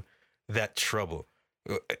through that trouble.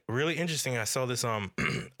 Really interesting. I saw this I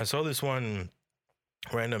saw this one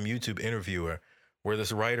random YouTube interviewer where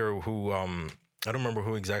this writer who I don't remember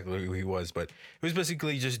who exactly he was, but he was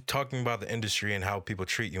basically just talking about the industry and how people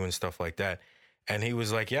treat you and stuff like that. And he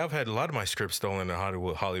was like, yeah, I've had a lot of my scripts stolen in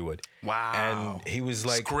Hollywood. Wow. And he was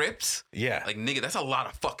like... Scripts? Yeah. Like, nigga, that's a lot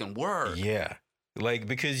of fucking work. Yeah. Like,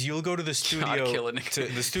 because you'll go to the studio...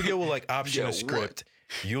 The studio will, like, option a script.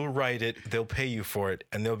 What? You'll write it. They'll pay you for it.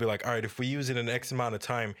 And they'll be like, all right, if we use it in X amount of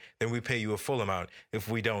time, then we pay you a full amount. If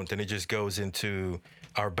we don't, then it just goes into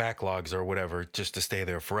our backlogs or whatever just to stay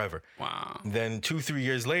there forever. Wow. Then 2-3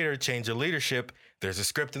 years later, change of leadership. There's a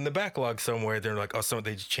script in the backlog somewhere. They're like, oh,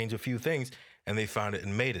 they just changed a few things. And they found it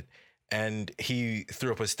and made it. And he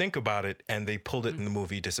threw up a stink about it, and they pulled it, and the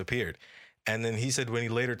movie disappeared. And then he said when he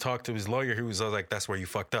later talked to his lawyer, he was like, that's where you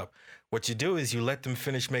fucked up. What you do is you let them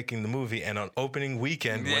finish making the movie, and on opening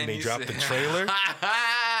weekend, when they drop the trailer,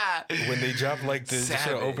 when they drop like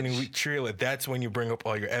the opening week trailer, that's when you bring up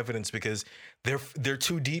all your evidence, because they're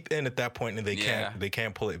too deep in at that point, and they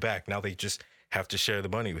can't pull it back. Now they just have to share the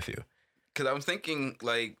money with you. Because I was thinking,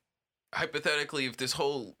 like, hypothetically, if this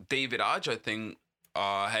whole David Aja thing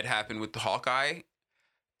had happened with the Hawkeye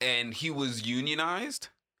and he was unionized,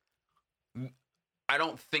 I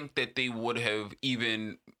don't think that they would have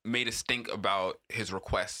even made a stink about his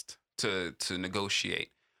request to negotiate,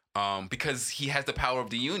 because he has the power of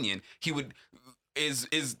the union. He would is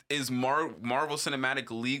Marvel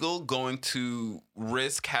Cinematic Legal going to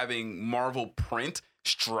risk having Marvel Print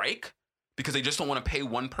strike because they just don't want to pay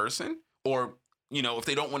one person? Or, you know, if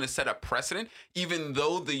they don't want to set a precedent, even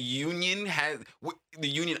though the union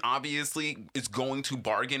obviously is going to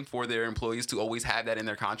bargain for their employees to always have that in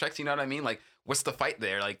their contracts. You know what I mean? Like, what's the fight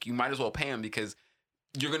there? Like, you might as well pay them, because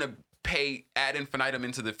you're going to pay ad infinitum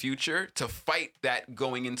into the future to fight that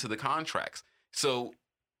going into the contracts. So,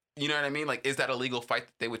 you know what I mean? Like, is that a legal fight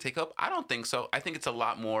that they would take up? I don't think so. I think it's a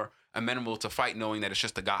lot more amenable to fight knowing that it's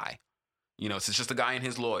just a guy. You know, it's just a guy and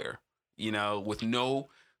his lawyer, you know, with no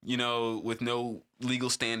legal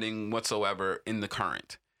standing whatsoever in the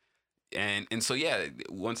current. And so, yeah,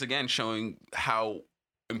 once again, showing how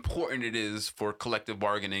important it is for collective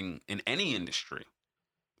bargaining in any industry.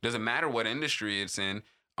 Doesn't matter what industry it's in.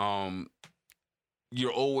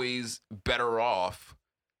 You're always better off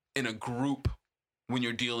in a group when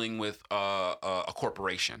you're dealing with a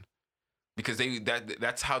corporation, because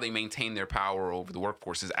that's how they maintain their power over the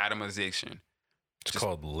workforce, is atomization. It's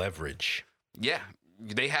called leverage. Yeah.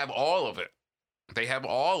 They have all of it. They have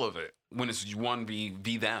all of it when it's one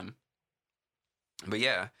v them. But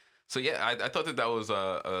yeah, so yeah, I thought that was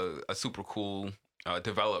a super cool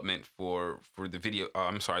development for the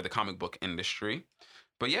the comic book industry.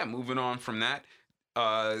 But yeah, moving on from that,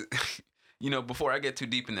 you know, before I get too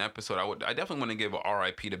deep in the episode, I definitely want to give a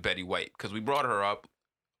RIP to Betty White, because we brought her up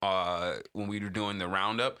when we were doing the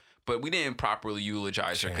roundup, but we didn't properly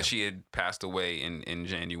eulogize her because she had passed away in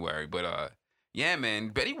January. But yeah, man,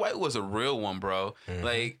 Betty White was a real one, bro. Mm-hmm.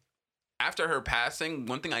 Like, after her passing,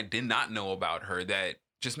 one thing I did not know about her that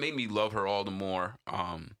just made me love her all the more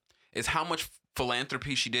is how much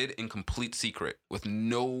philanthropy she did in complete secret, with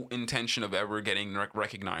no intention of ever getting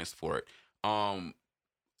recognized for it.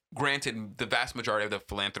 Granted, the vast majority of the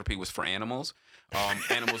philanthropy was for animals,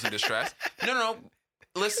 animals in distress. No.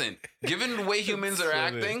 Listen, given the way humans are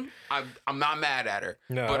acting, I'm not mad at her.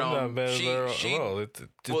 No, but, I'm not mad at her at all. It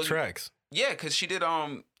tracks. Yeah, because she did.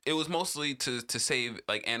 It was mostly to save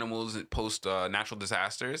like animals post natural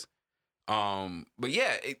disasters. But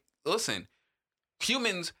yeah, listen,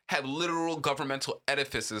 humans have literal governmental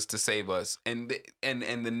edifices to save us, and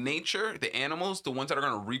the nature, the animals, the ones that are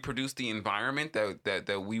going to reproduce the environment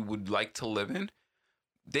that we would like to live in,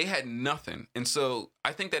 they had nothing. And so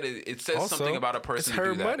I think that it says also something about a person. It's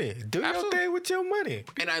her money. Do your thing with your money.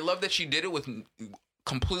 And I love that she did it with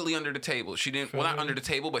completely under the table. She didn't, well, not under the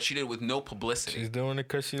table, but she did it with no publicity. She's doing it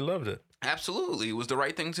because she loved it. Absolutely. It was the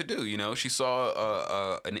right thing to do. You know, she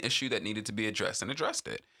saw an issue that needed to be addressed and addressed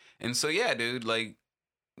it. And so, yeah, dude, like,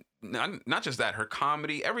 not just that, her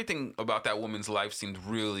comedy, everything about that woman's life seemed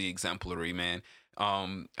really exemplary, man.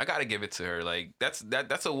 I got to give it to her. Like, that's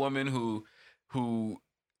a woman who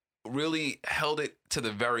really held it to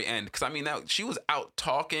the very end. Because, I mean, she was out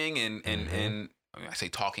talking and I mean, I say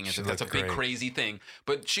talking as if that's a big crazy thing,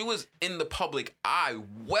 but she was in the public eye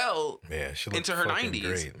she into her 90s.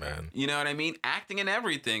 Great, man. You know what I mean? Acting and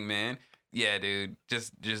everything, man. Yeah, dude.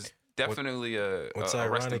 Just definitely what's a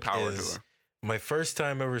rest in ironic power is to her. My first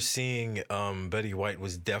time ever seeing Betty White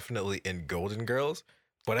was definitely in Golden Girls,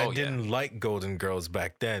 but I didn't like Golden Girls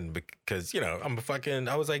back then because, you know, I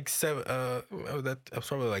was like 7, I was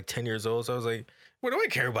probably like 10 years old, so I was like, what do I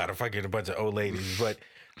care about a bunch of old ladies? But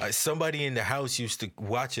somebody in the house used to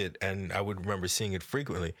watch it, and I would remember seeing it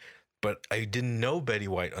frequently. But I didn't know Betty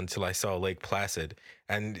White until I saw Lake Placid.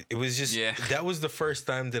 And it was just, that was the first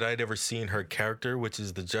time that I'd ever seen her character, which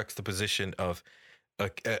is the juxtaposition of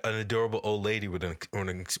an adorable old lady with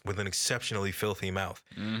an exceptionally filthy mouth.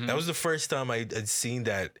 Mm-hmm. That was the first time I'd seen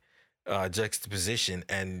that juxtaposition,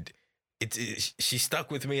 and she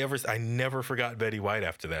stuck with me I never forgot Betty White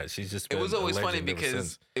after that. She's just been It was always a funny legend ever because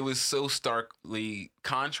since. it was so starkly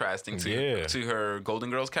contrasting to her Golden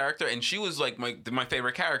Girls character, and she was like my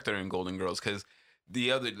favorite character in Golden Girls because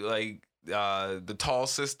the other the tall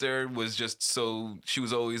sister was just she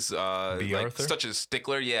was always like such a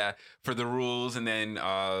stickler, for the rules, and then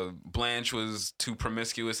Blanche was too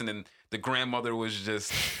promiscuous, and then the grandmother was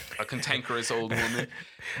just a cantankerous old woman.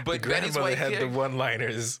 But the Betty's grandmother White had the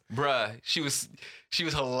one-liners. Bruh, she was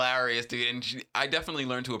hilarious, dude, and I definitely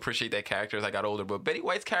learned to appreciate that character as I got older. But Betty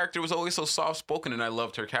White's character was always so soft-spoken, and I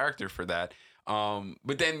loved her character for that.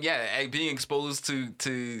 But then, being exposed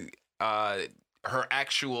to her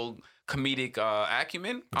actual comedic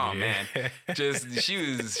acumen. Oh man,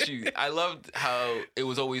 I loved how it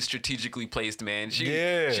was always strategically placed, man. She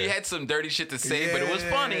had some dirty shit to say, but it was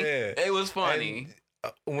funny. It was funny.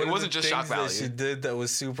 It wasn't just shock value. That she did that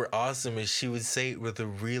was super awesome is she would say it with a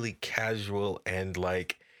really casual and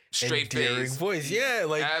like straight endearing voice. Yeah,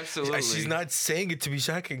 like absolutely. She's not saying it to be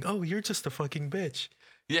shocking. Oh, you're just a fucking bitch.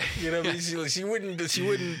 Yeah, you know what I mean. She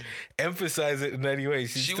wouldn't emphasize it in any way.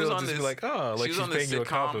 She still just be like, oh, like she's paying you a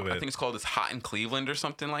compliment. I think it's called "It's Hot in Cleveland" or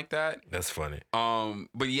something like that. That's funny.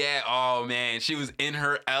 But yeah, oh man, she was in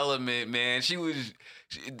her element, man.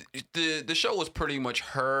 The show was pretty much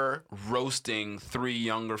her roasting 3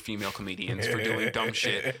 younger female comedians for doing dumb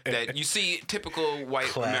shit that you see typical white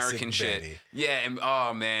Classic American shit. Betty. Yeah, and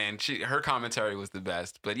oh man, her commentary was the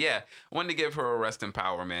best. But yeah, I wanted to give her a rest in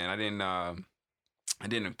power, man. I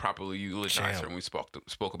didn't properly eulogize her when we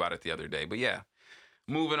spoke about it the other day. But yeah,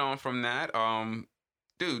 moving on from that,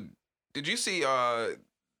 dude, did you see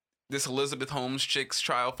this Elizabeth Holmes chick's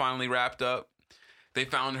trial finally wrapped up? They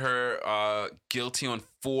found her guilty on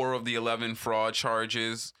 4 of the 11 fraud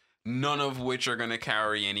charges, none of which are going to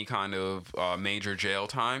carry any kind of major jail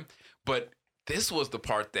time. But this was the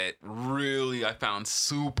part that really I found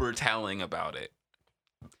super telling about it.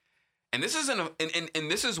 And this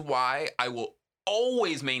this is why I will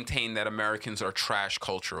always maintain that Americans are trash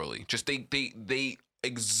culturally. Just they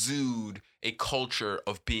exude a culture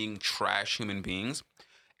of being trash human beings.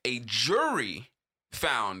 A jury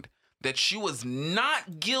found that she was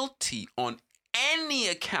not guilty on any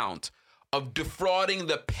account of defrauding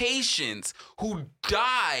the patients who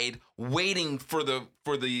died waiting for the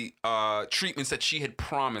treatments that she had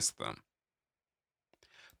promised them.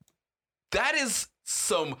 That is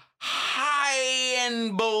some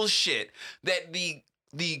high-end bullshit that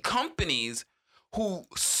the companies who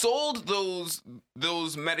sold those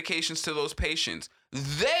medications to those patients,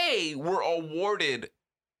 they were awarded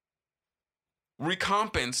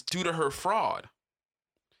recompense due to her fraud.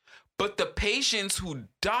 But the patients who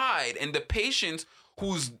died and the patients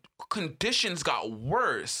whose conditions got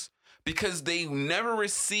worse because they never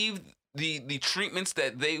received the treatments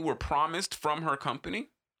that they were promised from her company,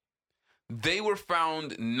 they were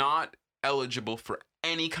found not eligible for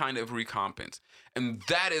any kind of recompense. And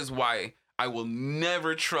that is why I will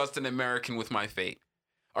never trust an American with my fate.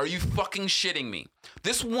 Are you fucking shitting me?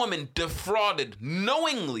 This woman defrauded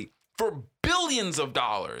knowingly for billions of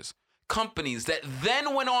dollars companies that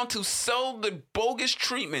then went on to sell the bogus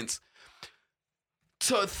treatments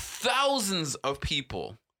to thousands of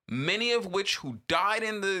people, many of which who died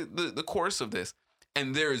in the course of this.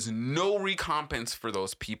 And there is no recompense for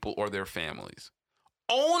those people or their families.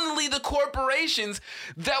 Only the corporations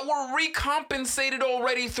that were recompensated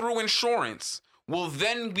already through insurance will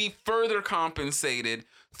then be further compensated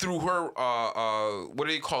through her what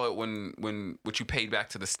do you call it when what you paid back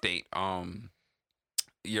to the state,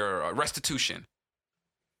 your restitution.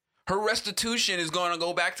 Her restitution is going to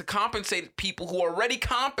go back to compensate people who are already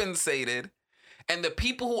compensated, and the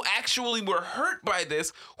people who actually were hurt by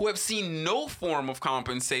this, who have seen no form of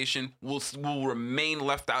compensation, will remain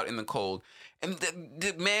left out in the cold. And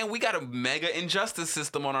man, we got a mega injustice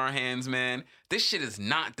system on our hands, man. This shit is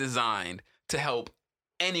not designed to help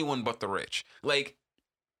anyone but the rich. Like,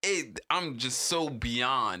 I'm just so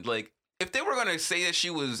beyond. Like, if they were going to say that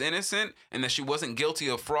she was innocent and that she wasn't guilty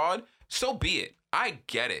of fraud, so be it. I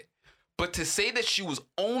get it. But to say that she was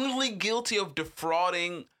only guilty of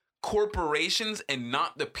defrauding corporations and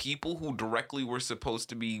not the people who directly were supposed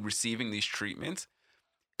to be receiving these treatments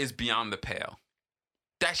is beyond the pale.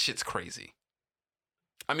 That shit's crazy.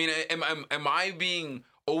 I mean, am I being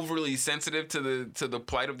overly sensitive to the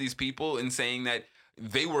plight of these people in saying that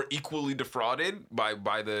they were equally defrauded by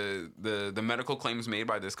the medical claims made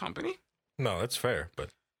by this company? No, that's fair,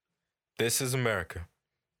 but this is America.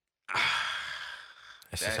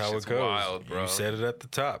 That's just how it goes. Wild, bro. You said it at the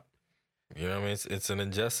top. You know what I mean? It's an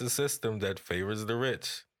injustice system that favors the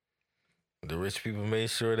rich. The rich people made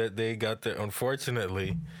sure that they got their...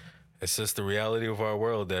 Unfortunately, it's just the reality of our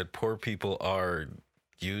world that poor people are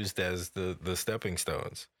used as the stepping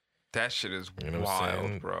stones. That shit is you know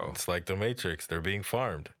wild, bro. It's like the Matrix. They're being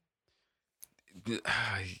farmed.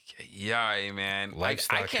 Yeah, man. I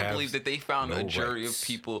can't believe that they found a jury of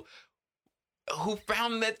people who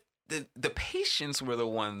found that the patients were the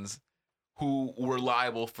ones who were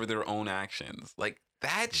liable for their own actions. Like,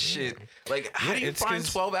 that shit. Like, how do you find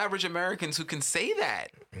 12 average Americans who can say that?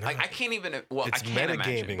 No, like, I can't even. Well, I can't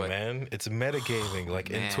imagine. It's metagaming, man. It's metagaming. Like,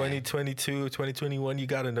 in 2022, 2021, you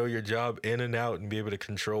got to know your job in and out and be able to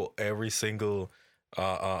control every single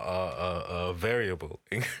variable.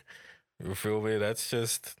 You feel me? That's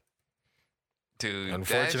just. Dude.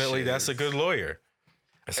 Unfortunately, that's a good lawyer.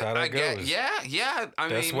 That's how that goes. Yeah.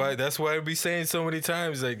 That's why I be saying so many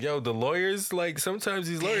times, like, yo, the lawyers, like, sometimes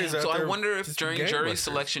these lawyers. So I wonder if during jury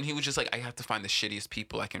selection he was just like, I have to find the shittiest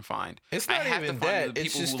people I can find. It's not even that. The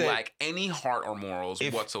people who lack any heart or morals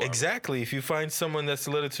whatsoever. Exactly. If you find someone that's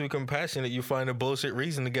a little too compassionate, you find a bullshit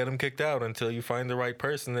reason to get them kicked out until you find the right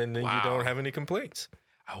person, and then you don't have any complaints.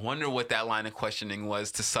 I wonder what that line of questioning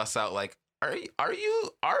was to suss out, like,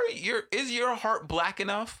 is your heart black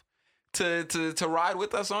enough to ride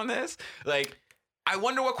with us on this? Like, I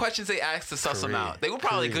wonder what questions they asked to suss them out. They were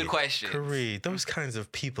probably good questions. Kareed, those kinds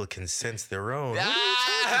of people can sense their own. What are you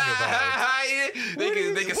talking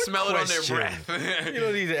about? They can smell it on their breath. You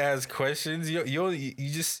don't need to ask questions. You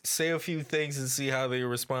just say a few things and see how they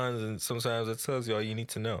respond, and sometimes it tells you all you need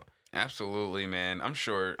to know. Absolutely, man. I'm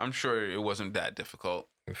sure it wasn't that difficult.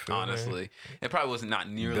 Honestly, it probably was not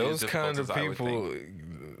nearly those as difficult as I would think. Those kind of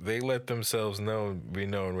people, they let themselves be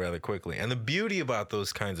known rather quickly. And the beauty about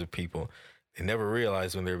those kinds of people, they never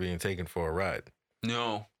realize when they're being taken for a ride.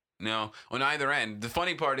 No. On either end, the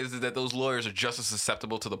funny part is that those lawyers are just as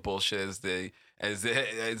susceptible to the bullshit as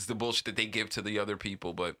the bullshit that they give to the other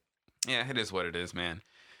people. But yeah, it is what it is, man.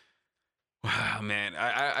 Wow, man.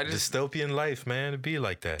 I just dystopian life, man. It'd be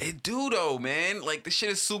like that. It do though, man. Like, the shit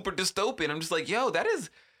is super dystopian. I'm just like, yo, that is,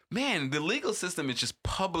 man, the legal system is just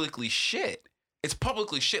publicly shit. It's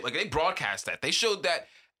publicly shit. Like, they broadcast that. They showed that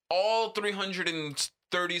all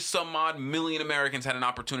 330 some odd million Americans had an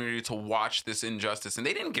opportunity to watch this injustice, and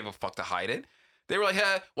they didn't give a fuck to hide it. They were like,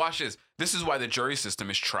 hey, watch this. This is why the jury system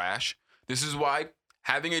is trash. This is why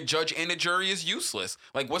having a judge and a jury is useless.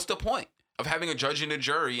 Like, what's the point of having a judge and a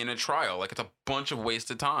jury in a trial? Like, it's a bunch of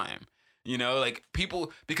wasted time. You know, like,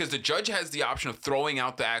 people, because the judge has the option of throwing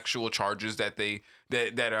out the actual charges that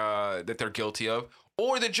they're guilty of,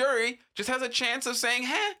 or the jury just has a chance of saying,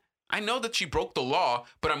 hey, I know that she broke the law,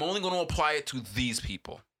 but I'm only going to apply it to these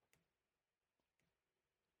people.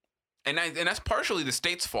 And that's partially the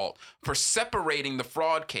state's fault for separating the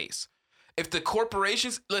fraud case. If the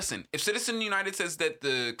corporations, listen, if Citizen United says that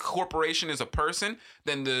the corporation is a person,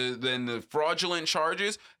 then the fraudulent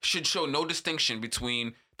charges should show no distinction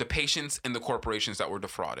between the patients and the corporations that were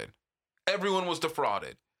defrauded. Everyone was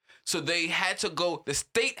defrauded. So the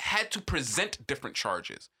state had to present different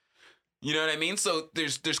charges. You know what I mean? So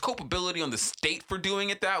there's culpability on the state for doing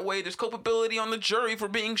it that way. There's culpability on the jury for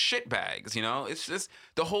being shitbags, you know? It's just,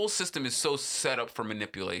 the whole system is so set up for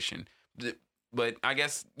manipulation. But I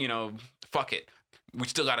guess, you know, fuck it. We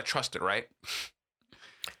still gotta trust it, right?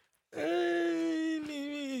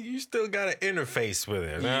 You still got an interface with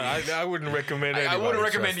it. I wouldn't recommend I anybody wouldn't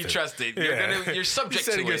recommend you trust it. trust it. You're subject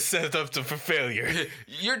to setting it. yourself up for failure.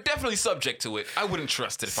 You're definitely subject to it. I wouldn't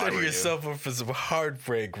trust it if I Setting were you. yourself up for some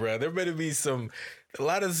heartbreak, bro. There better be a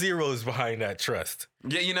lot of zeros behind that trust.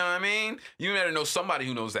 Yeah, you know what I mean? You better know somebody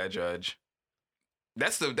who knows that judge.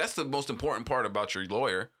 That's the most important part about your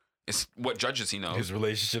lawyer. Is what judges he knows. His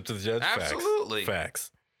relationship to the judge. Absolutely.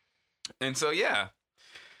 Facts. And so yeah.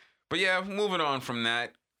 But yeah, moving on from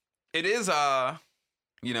that. It is never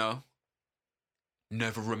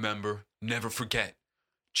remember, never forget.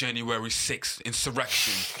 January 6th,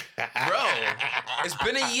 insurrection. Bro, it's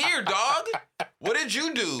been a year, dog. What did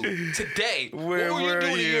you do today? Where what were you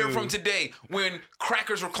doing were a year you? from today when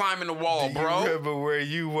crackers were climbing the wall, Do bro? you remember where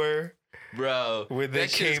you were Bro, when they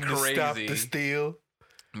that shit is came to crazy. stop the steal?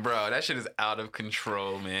 Bro, that shit is out of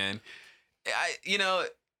control, man.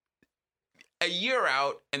 A year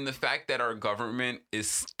out, and the fact that our government is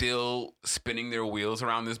still spinning their wheels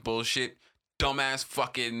around this bullshit, dumbass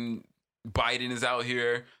fucking Biden is out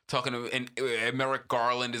here talking to, and Merrick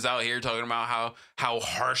Garland is out here talking about how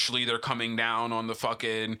harshly they're coming down on the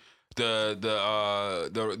fucking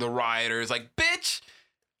the rioters. Like, bitch,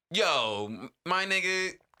 yo, my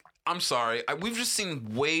nigga, I'm sorry, we've just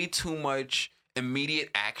seen way too much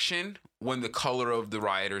immediate action when the color of the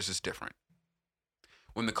rioters is different.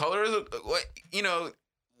 When the colors, or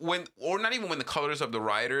not even when the colors of the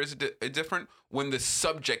rioters are different, when the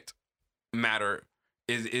subject matter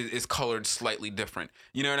is colored slightly different.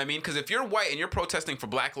 You know what I mean? Because if you're white and you're protesting for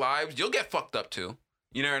Black lives, you'll get fucked up too.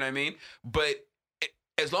 You know what I mean? But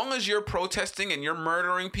as long as you're protesting and you're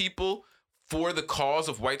murdering people for the cause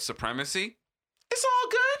of white supremacy, it's all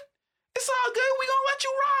good. It's all good. We gonna let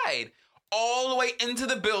you ride all the way into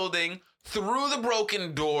the building, through the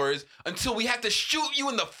broken doors, until we have to shoot you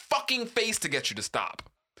in the fucking face to get you to stop.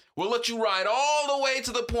 We'll let you ride all the way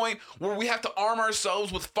to the point where we have to arm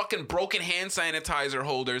ourselves with fucking broken hand sanitizer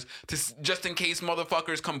holders just in case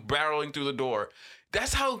motherfuckers come barreling through the door.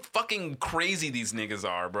 That's how fucking crazy these niggas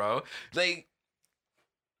are, bro. Like,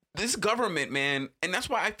 this government, man, and that's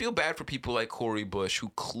why I feel bad for people like Cori Bush, who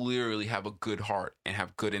clearly have a good heart and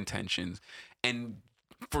have good intentions, and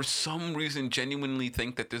for some reason genuinely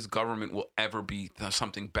think that this government will ever be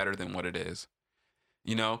something better than what it is.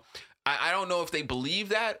 You know? I don't know if they believe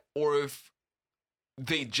that, or if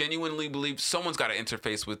they genuinely believe someone's got to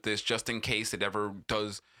interface with this just in case it ever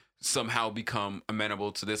does somehow become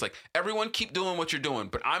amenable to this. Like, everyone keep doing what you're doing,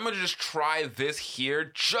 but I'm going to just try this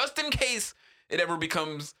here just in case it ever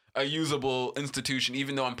becomes a usable institution,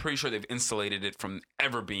 even though I'm pretty sure they've insulated it from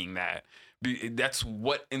ever being that. That's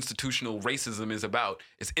what institutional racism is about.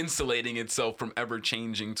 It's insulating itself from ever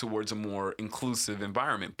changing towards a more inclusive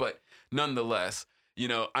environment. But nonetheless, you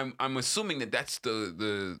know, I'm assuming that that's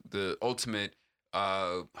the ultimate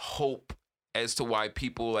hope as to why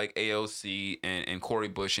people like AOC and Cori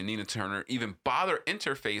Bush and Nina Turner even bother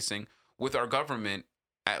interfacing with our government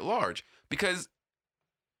at large, because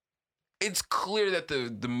it's clear that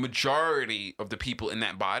the majority of the people in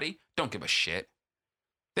that body don't give a shit.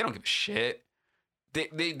 They don't give a shit.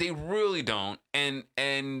 They really don't, and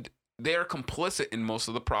they're complicit in most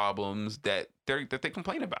of the problems that they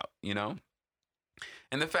complain about, you know.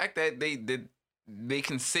 And the fact that they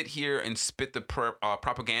can sit here and spit the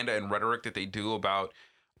propaganda and rhetoric that they do about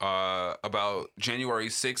January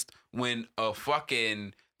 6th, when a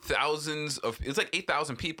fucking it's like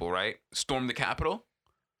 8,000 people, right, stormed the Capitol,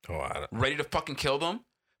 ready to fucking kill them.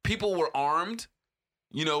 People were armed,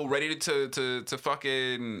 you know, ready to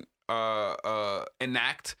fucking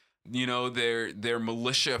enact, you know, their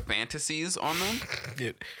militia fantasies on them.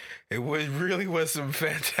 It really was some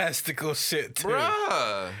fantastical shit too.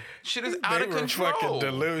 Bruh, shit is out of control. They were fucking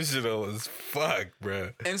delusional as fuck,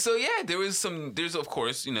 bruh. And so yeah, there's of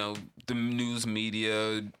course, you know, the news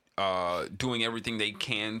media doing everything they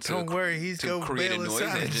can to don't worry, he's gonna create bail a us noise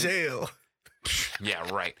out of engine. jail. Yeah,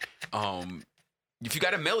 right. If you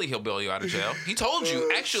got a milli, he'll bail you out of jail. He told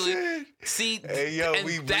you, actually. Shit. See, Hey, yo,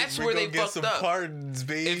 and that's where they get fucked some up. pardons,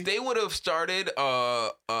 B. If they would have started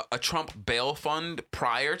a Trump bail fund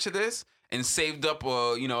prior to this and saved up,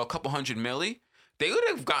 a couple hundred milli, they would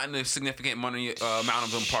have gotten a significant money amount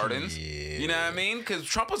of them pardons. Yeah. You know what I mean? Because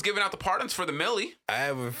Trump was giving out the pardons for the milli. I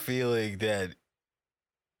have a feeling that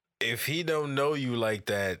if he don't know you like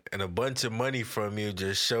that and a bunch of money from you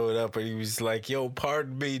just showed up and he was like, yo,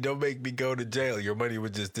 pardon me, don't make me go to jail, your money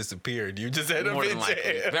would just disappear and you just end up More in than likely.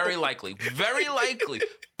 jail. Very likely. Very likely.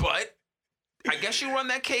 But I guess you run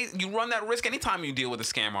that case, you run that risk anytime you deal with a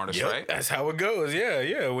scam artist, Yep, right? that's how it goes.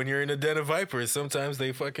 Yeah. When you're in a den of vipers, sometimes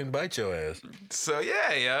they fucking bite your ass. So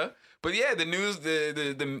yeah. But yeah, the news,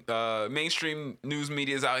 the mainstream news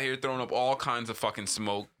media is out here throwing up all kinds of fucking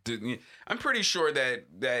smoke. I'm pretty sure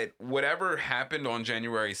that whatever happened on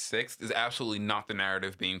January 6th is absolutely not the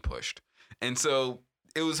narrative being pushed. And so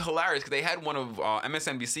it was hilarious because they had one of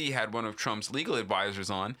MSNBC had one of Trump's legal advisors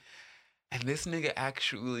on, and this nigga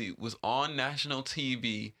actually was on national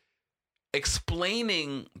TV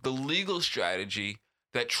explaining the legal strategy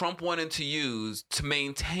that Trump wanted to use to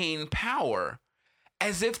maintain power,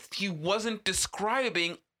 as if he wasn't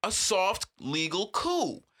describing a soft legal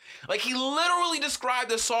coup. Like, he literally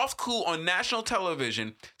described a soft coup on national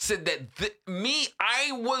television, said that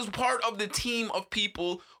I was part of the team of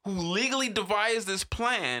people who legally devised this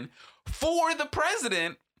plan for the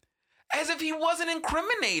president, as if he wasn't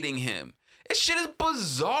incriminating him. This shit is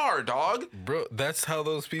bizarre, dog. Bro, that's how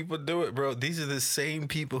those people do it, bro. These are the same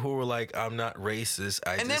people who were like, I'm not racist.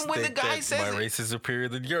 I just think that my race is superior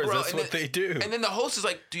than yours. Bro, that's what they do. And then the host is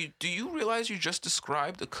like, do you realize you just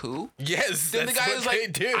described a coup? Yes, then that's the guy what is they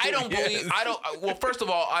like, do. Well, first of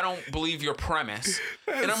all, I don't believe your premise.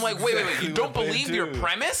 And I'm like, wait, you don't believe your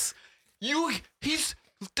premise? These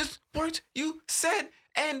words you said,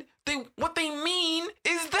 and what they mean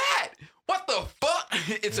is that. What the fuck?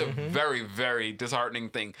 It's a very, very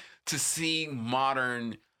disheartening thing to see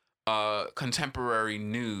modern contemporary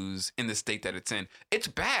news in the state that it's in. It's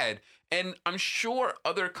bad. And I'm sure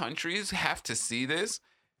other countries have to see this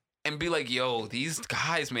and be like, yo, these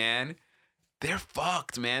guys, man, they're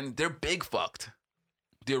fucked, man. They're big fucked.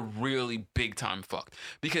 They're really big time fucked.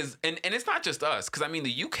 Because, and it's not just us, because I mean,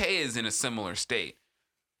 the UK is in a similar state.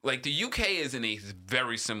 Like, the UK is in a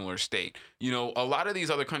very similar state. You know, a lot of these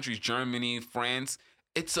other countries, Germany, France,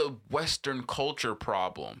 it's a Western culture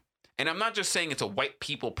problem. And I'm not just saying it's a white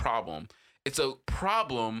people problem. It's a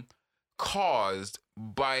problem caused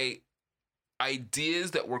by ideas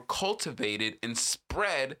that were cultivated and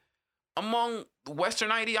spread among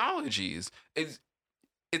Western ideologies.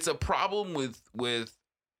 It's a problem with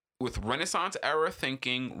Renaissance era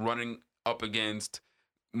thinking running up against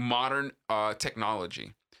modern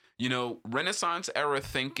technology. You know, Renaissance era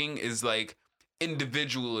thinking is like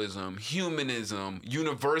individualism, humanism,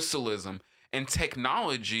 universalism, and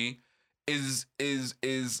technology is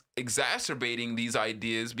exacerbating these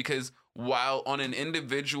ideas, because while on an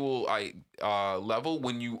individual level,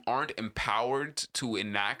 when you aren't empowered to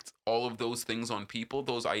enact all of those things on people,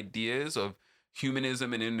 those ideas of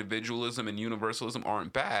humanism and individualism and universalism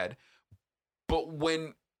aren't bad. But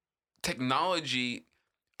when technology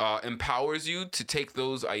empowers you to take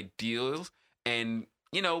those ideals and,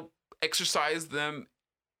 you know, exercise them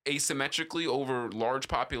asymmetrically over large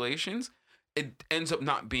populations, it ends up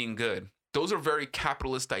not being good. Those are very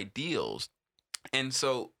capitalist ideals. And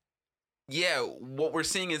so, yeah, what we're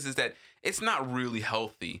seeing is that it's not really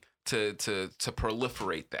healthy to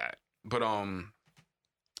proliferate that. But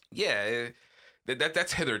yeah,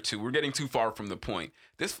 that's hitherto. We're getting too far from the point.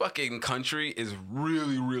 This fucking country is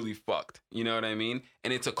really, really fucked. You know what I mean?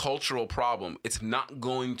 And it's a cultural problem. It's not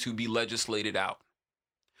going to be legislated out.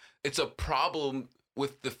 It's a problem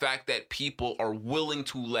with the fact that people are willing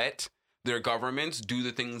to let their governments do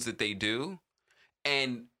the things that they do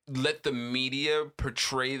and let the media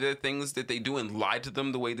portray the things that they do and lie to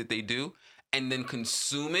them the way that they do, and then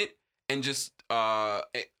consume it and just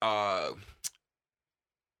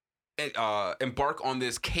embark on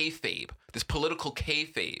this kayfabe, this political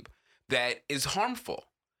kayfabe that is harmful.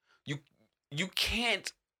 You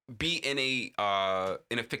can't be in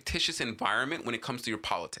a fictitious environment when it comes to your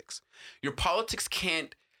politics. Your politics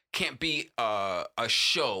can't be a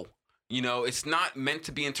show. You know, it's not meant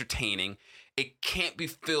to be entertaining. It can't be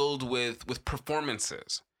filled with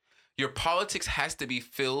performances. Your politics has to be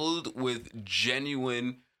filled with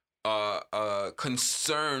genuine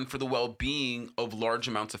concern for the well-being of large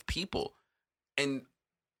amounts of people. And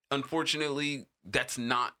unfortunately, that's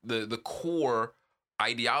not the core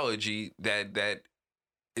ideology that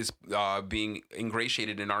is being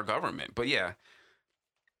ingratiated in our government. But yeah,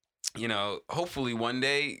 you know, hopefully one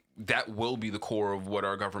day that will be the core of what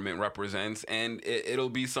our government represents, and it'll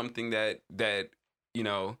be something that you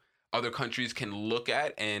know, other countries can look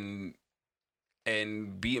at and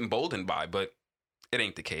be emboldened by. But it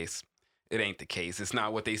ain't the case. It ain't the case. It's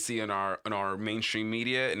not what they see in our mainstream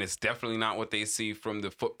media, and it's definitely not what they see from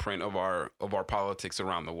the footprint of our politics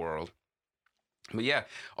around the world. But yeah,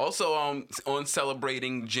 also on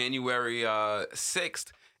celebrating January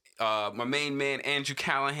 6th, my main man Andrew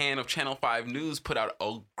Callahan of Channel 5 News put out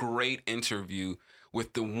a great interview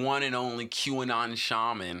with the one and only QAnon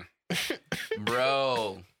shaman.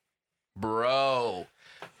 Bro.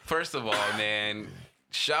 First of all, man,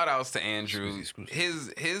 shout outs to Andrew.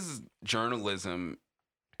 His journalism,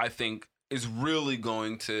 I think is really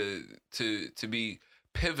going to be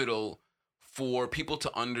pivotal for people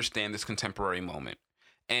to understand this contemporary moment.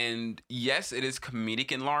 And yes, it is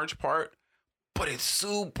comedic in large part, but it's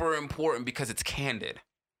super important because it's candid.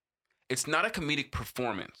 It's not a comedic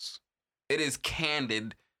performance. It is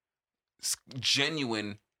candid,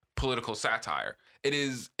 genuine political satire.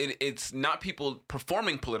 It's not people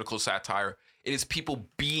performing political satire. It is people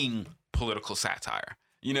being political satire.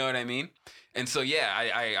 You know what I mean? And so, yeah,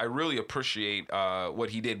 I really appreciate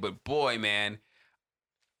what he did. But boy, man,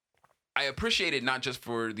 I appreciate it not just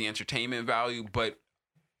for the entertainment value, but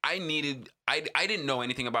I didn't know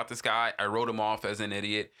anything about this guy. I wrote him off as an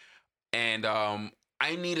idiot. And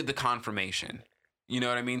I needed the confirmation. You know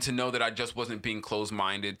what I mean? To know that I just wasn't being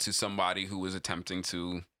closed-minded to somebody who was attempting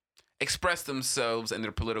to express themselves and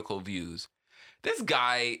their political views. This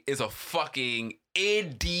guy is a fucking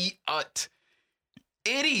idiot,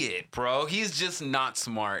 bro. He's just not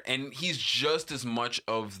smart. And he's just as much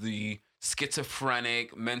of the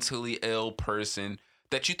schizophrenic, mentally ill person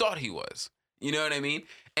that you thought he was. You know what I mean?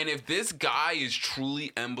 And if this guy is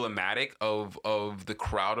truly emblematic of the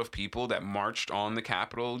crowd of people that marched on the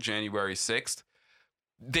Capitol January 6th,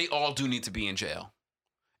 they all do need to be in jail.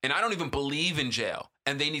 And I don't even believe in jail.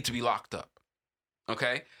 And they need to be locked up.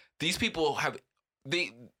 Okay? These people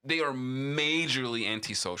they are majorly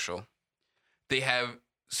antisocial. They have,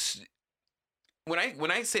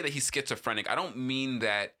 when I say that he's schizophrenic, I don't mean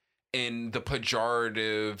that in the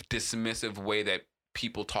pejorative, dismissive way that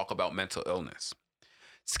people talk about mental illness.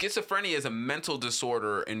 Schizophrenia is a mental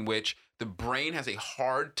disorder in which the brain has a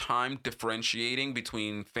hard time differentiating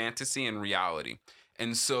between fantasy and reality.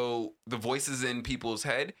 And so the voices in people's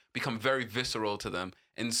head become very visceral to them.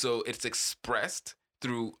 And so it's expressed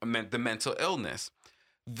through the mental illness.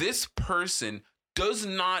 This person does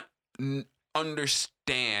not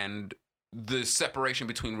understand the separation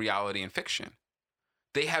between reality and fiction.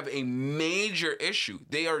 They have a major issue.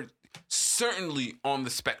 They are certainly on the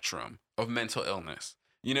spectrum of mental illness.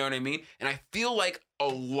 You know what I mean? And I feel like a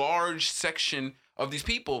large section of these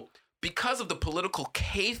people, because of the political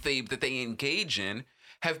kayfabe that they engage in,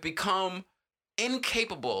 have become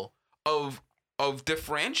incapable of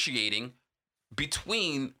differentiating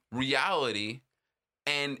between reality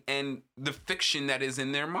and the fiction that is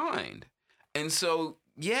in their mind. And so,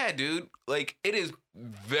 yeah, dude, like, it is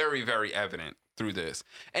very, very evident through this.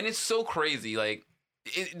 And it's so crazy. Like,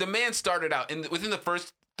 the man started out within the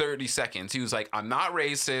first 30 seconds, he was like, I'm not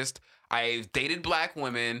racist. I've dated black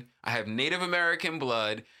women. I have Native American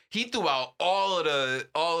blood. He threw out all of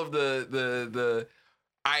the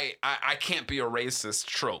I can't be a racist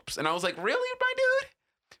tropes. And I was like, really, my dude?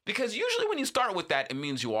 Because usually when you start with that, it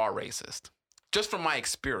means you are racist. Just from my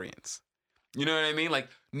experience. You know what I mean? Like,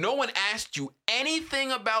 no one asked you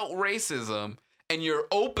anything about racism, and your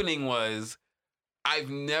opening was, I've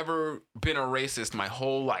never been a racist my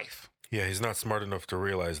whole life. Yeah, he's not smart enough to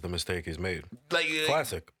realize the mistake he's made. Like,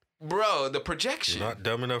 classic. Bro, the projection. You're not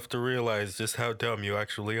dumb enough to realize just how dumb you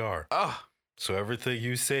actually are. Oh. So everything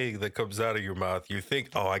you say that comes out of your mouth, you think,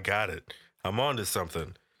 oh, I got it. I'm onto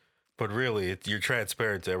something. But really, you're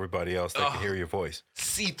transparent to everybody else that can hear your voice.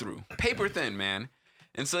 See-through. Paper thin, man.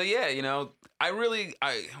 And so, yeah, you know, I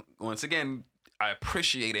once again, I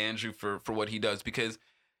appreciate Andrew for what he does, because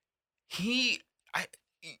he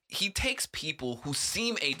takes people who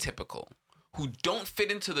seem atypical, who don't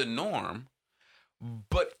fit into the norm,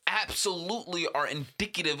 but absolutely are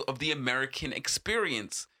indicative of the American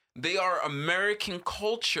experience. They are American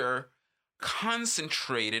culture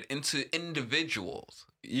concentrated into individuals.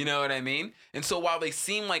 You know what I mean? And so while they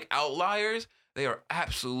seem like outliers, they are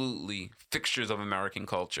absolutely fixtures of American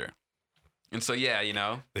culture. And so, yeah, you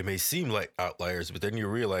know. They may seem like outliers, but then you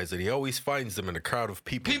realize that he always finds them in a crowd of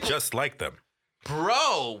people just like them.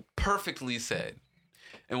 Bro, perfectly said.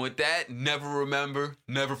 And with that, never remember,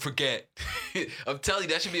 never forget. I'm telling you,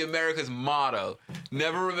 that should be America's motto.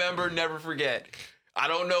 Never remember, never forget. I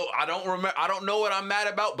don't know what I'm mad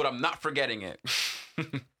about, but I'm not forgetting it.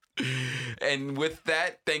 And with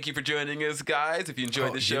that, thank you for joining us, guys. If you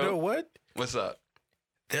enjoyed the show. You know what? What's up?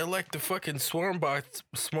 They're like the fucking swarm bots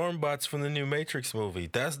from the new Matrix movie.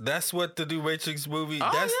 That's what the new Matrix movie.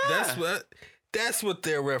 That's what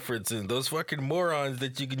they're referencing. Those fucking morons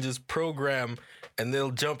that you can just program and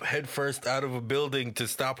they'll jump headfirst out of a building to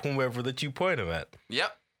stop whomever that you point them at.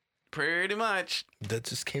 Yep. Pretty much. That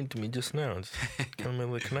just came to me just now. It's kind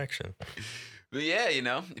of a connection. But yeah, you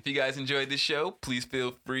know, if you guys enjoyed this show, please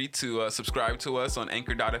feel free to subscribe to us on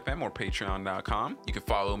Anchor.fm or Patreon.com. You can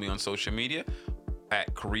follow me on social media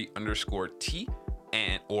at Kareet_T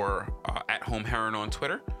or at Home Heron on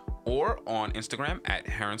Twitter, or on Instagram at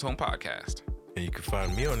Heron's Home Podcast. And you can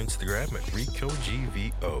find me on Instagram at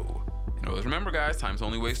RicoGVO. And always remember, guys, time's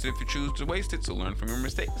only wasted if you choose to waste it, so learn from your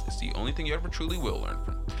mistakes. It's the only thing you ever truly will learn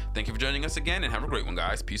from. Thank you for joining us again, and have a great one,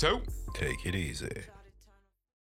 guys. Peace out. Take it easy.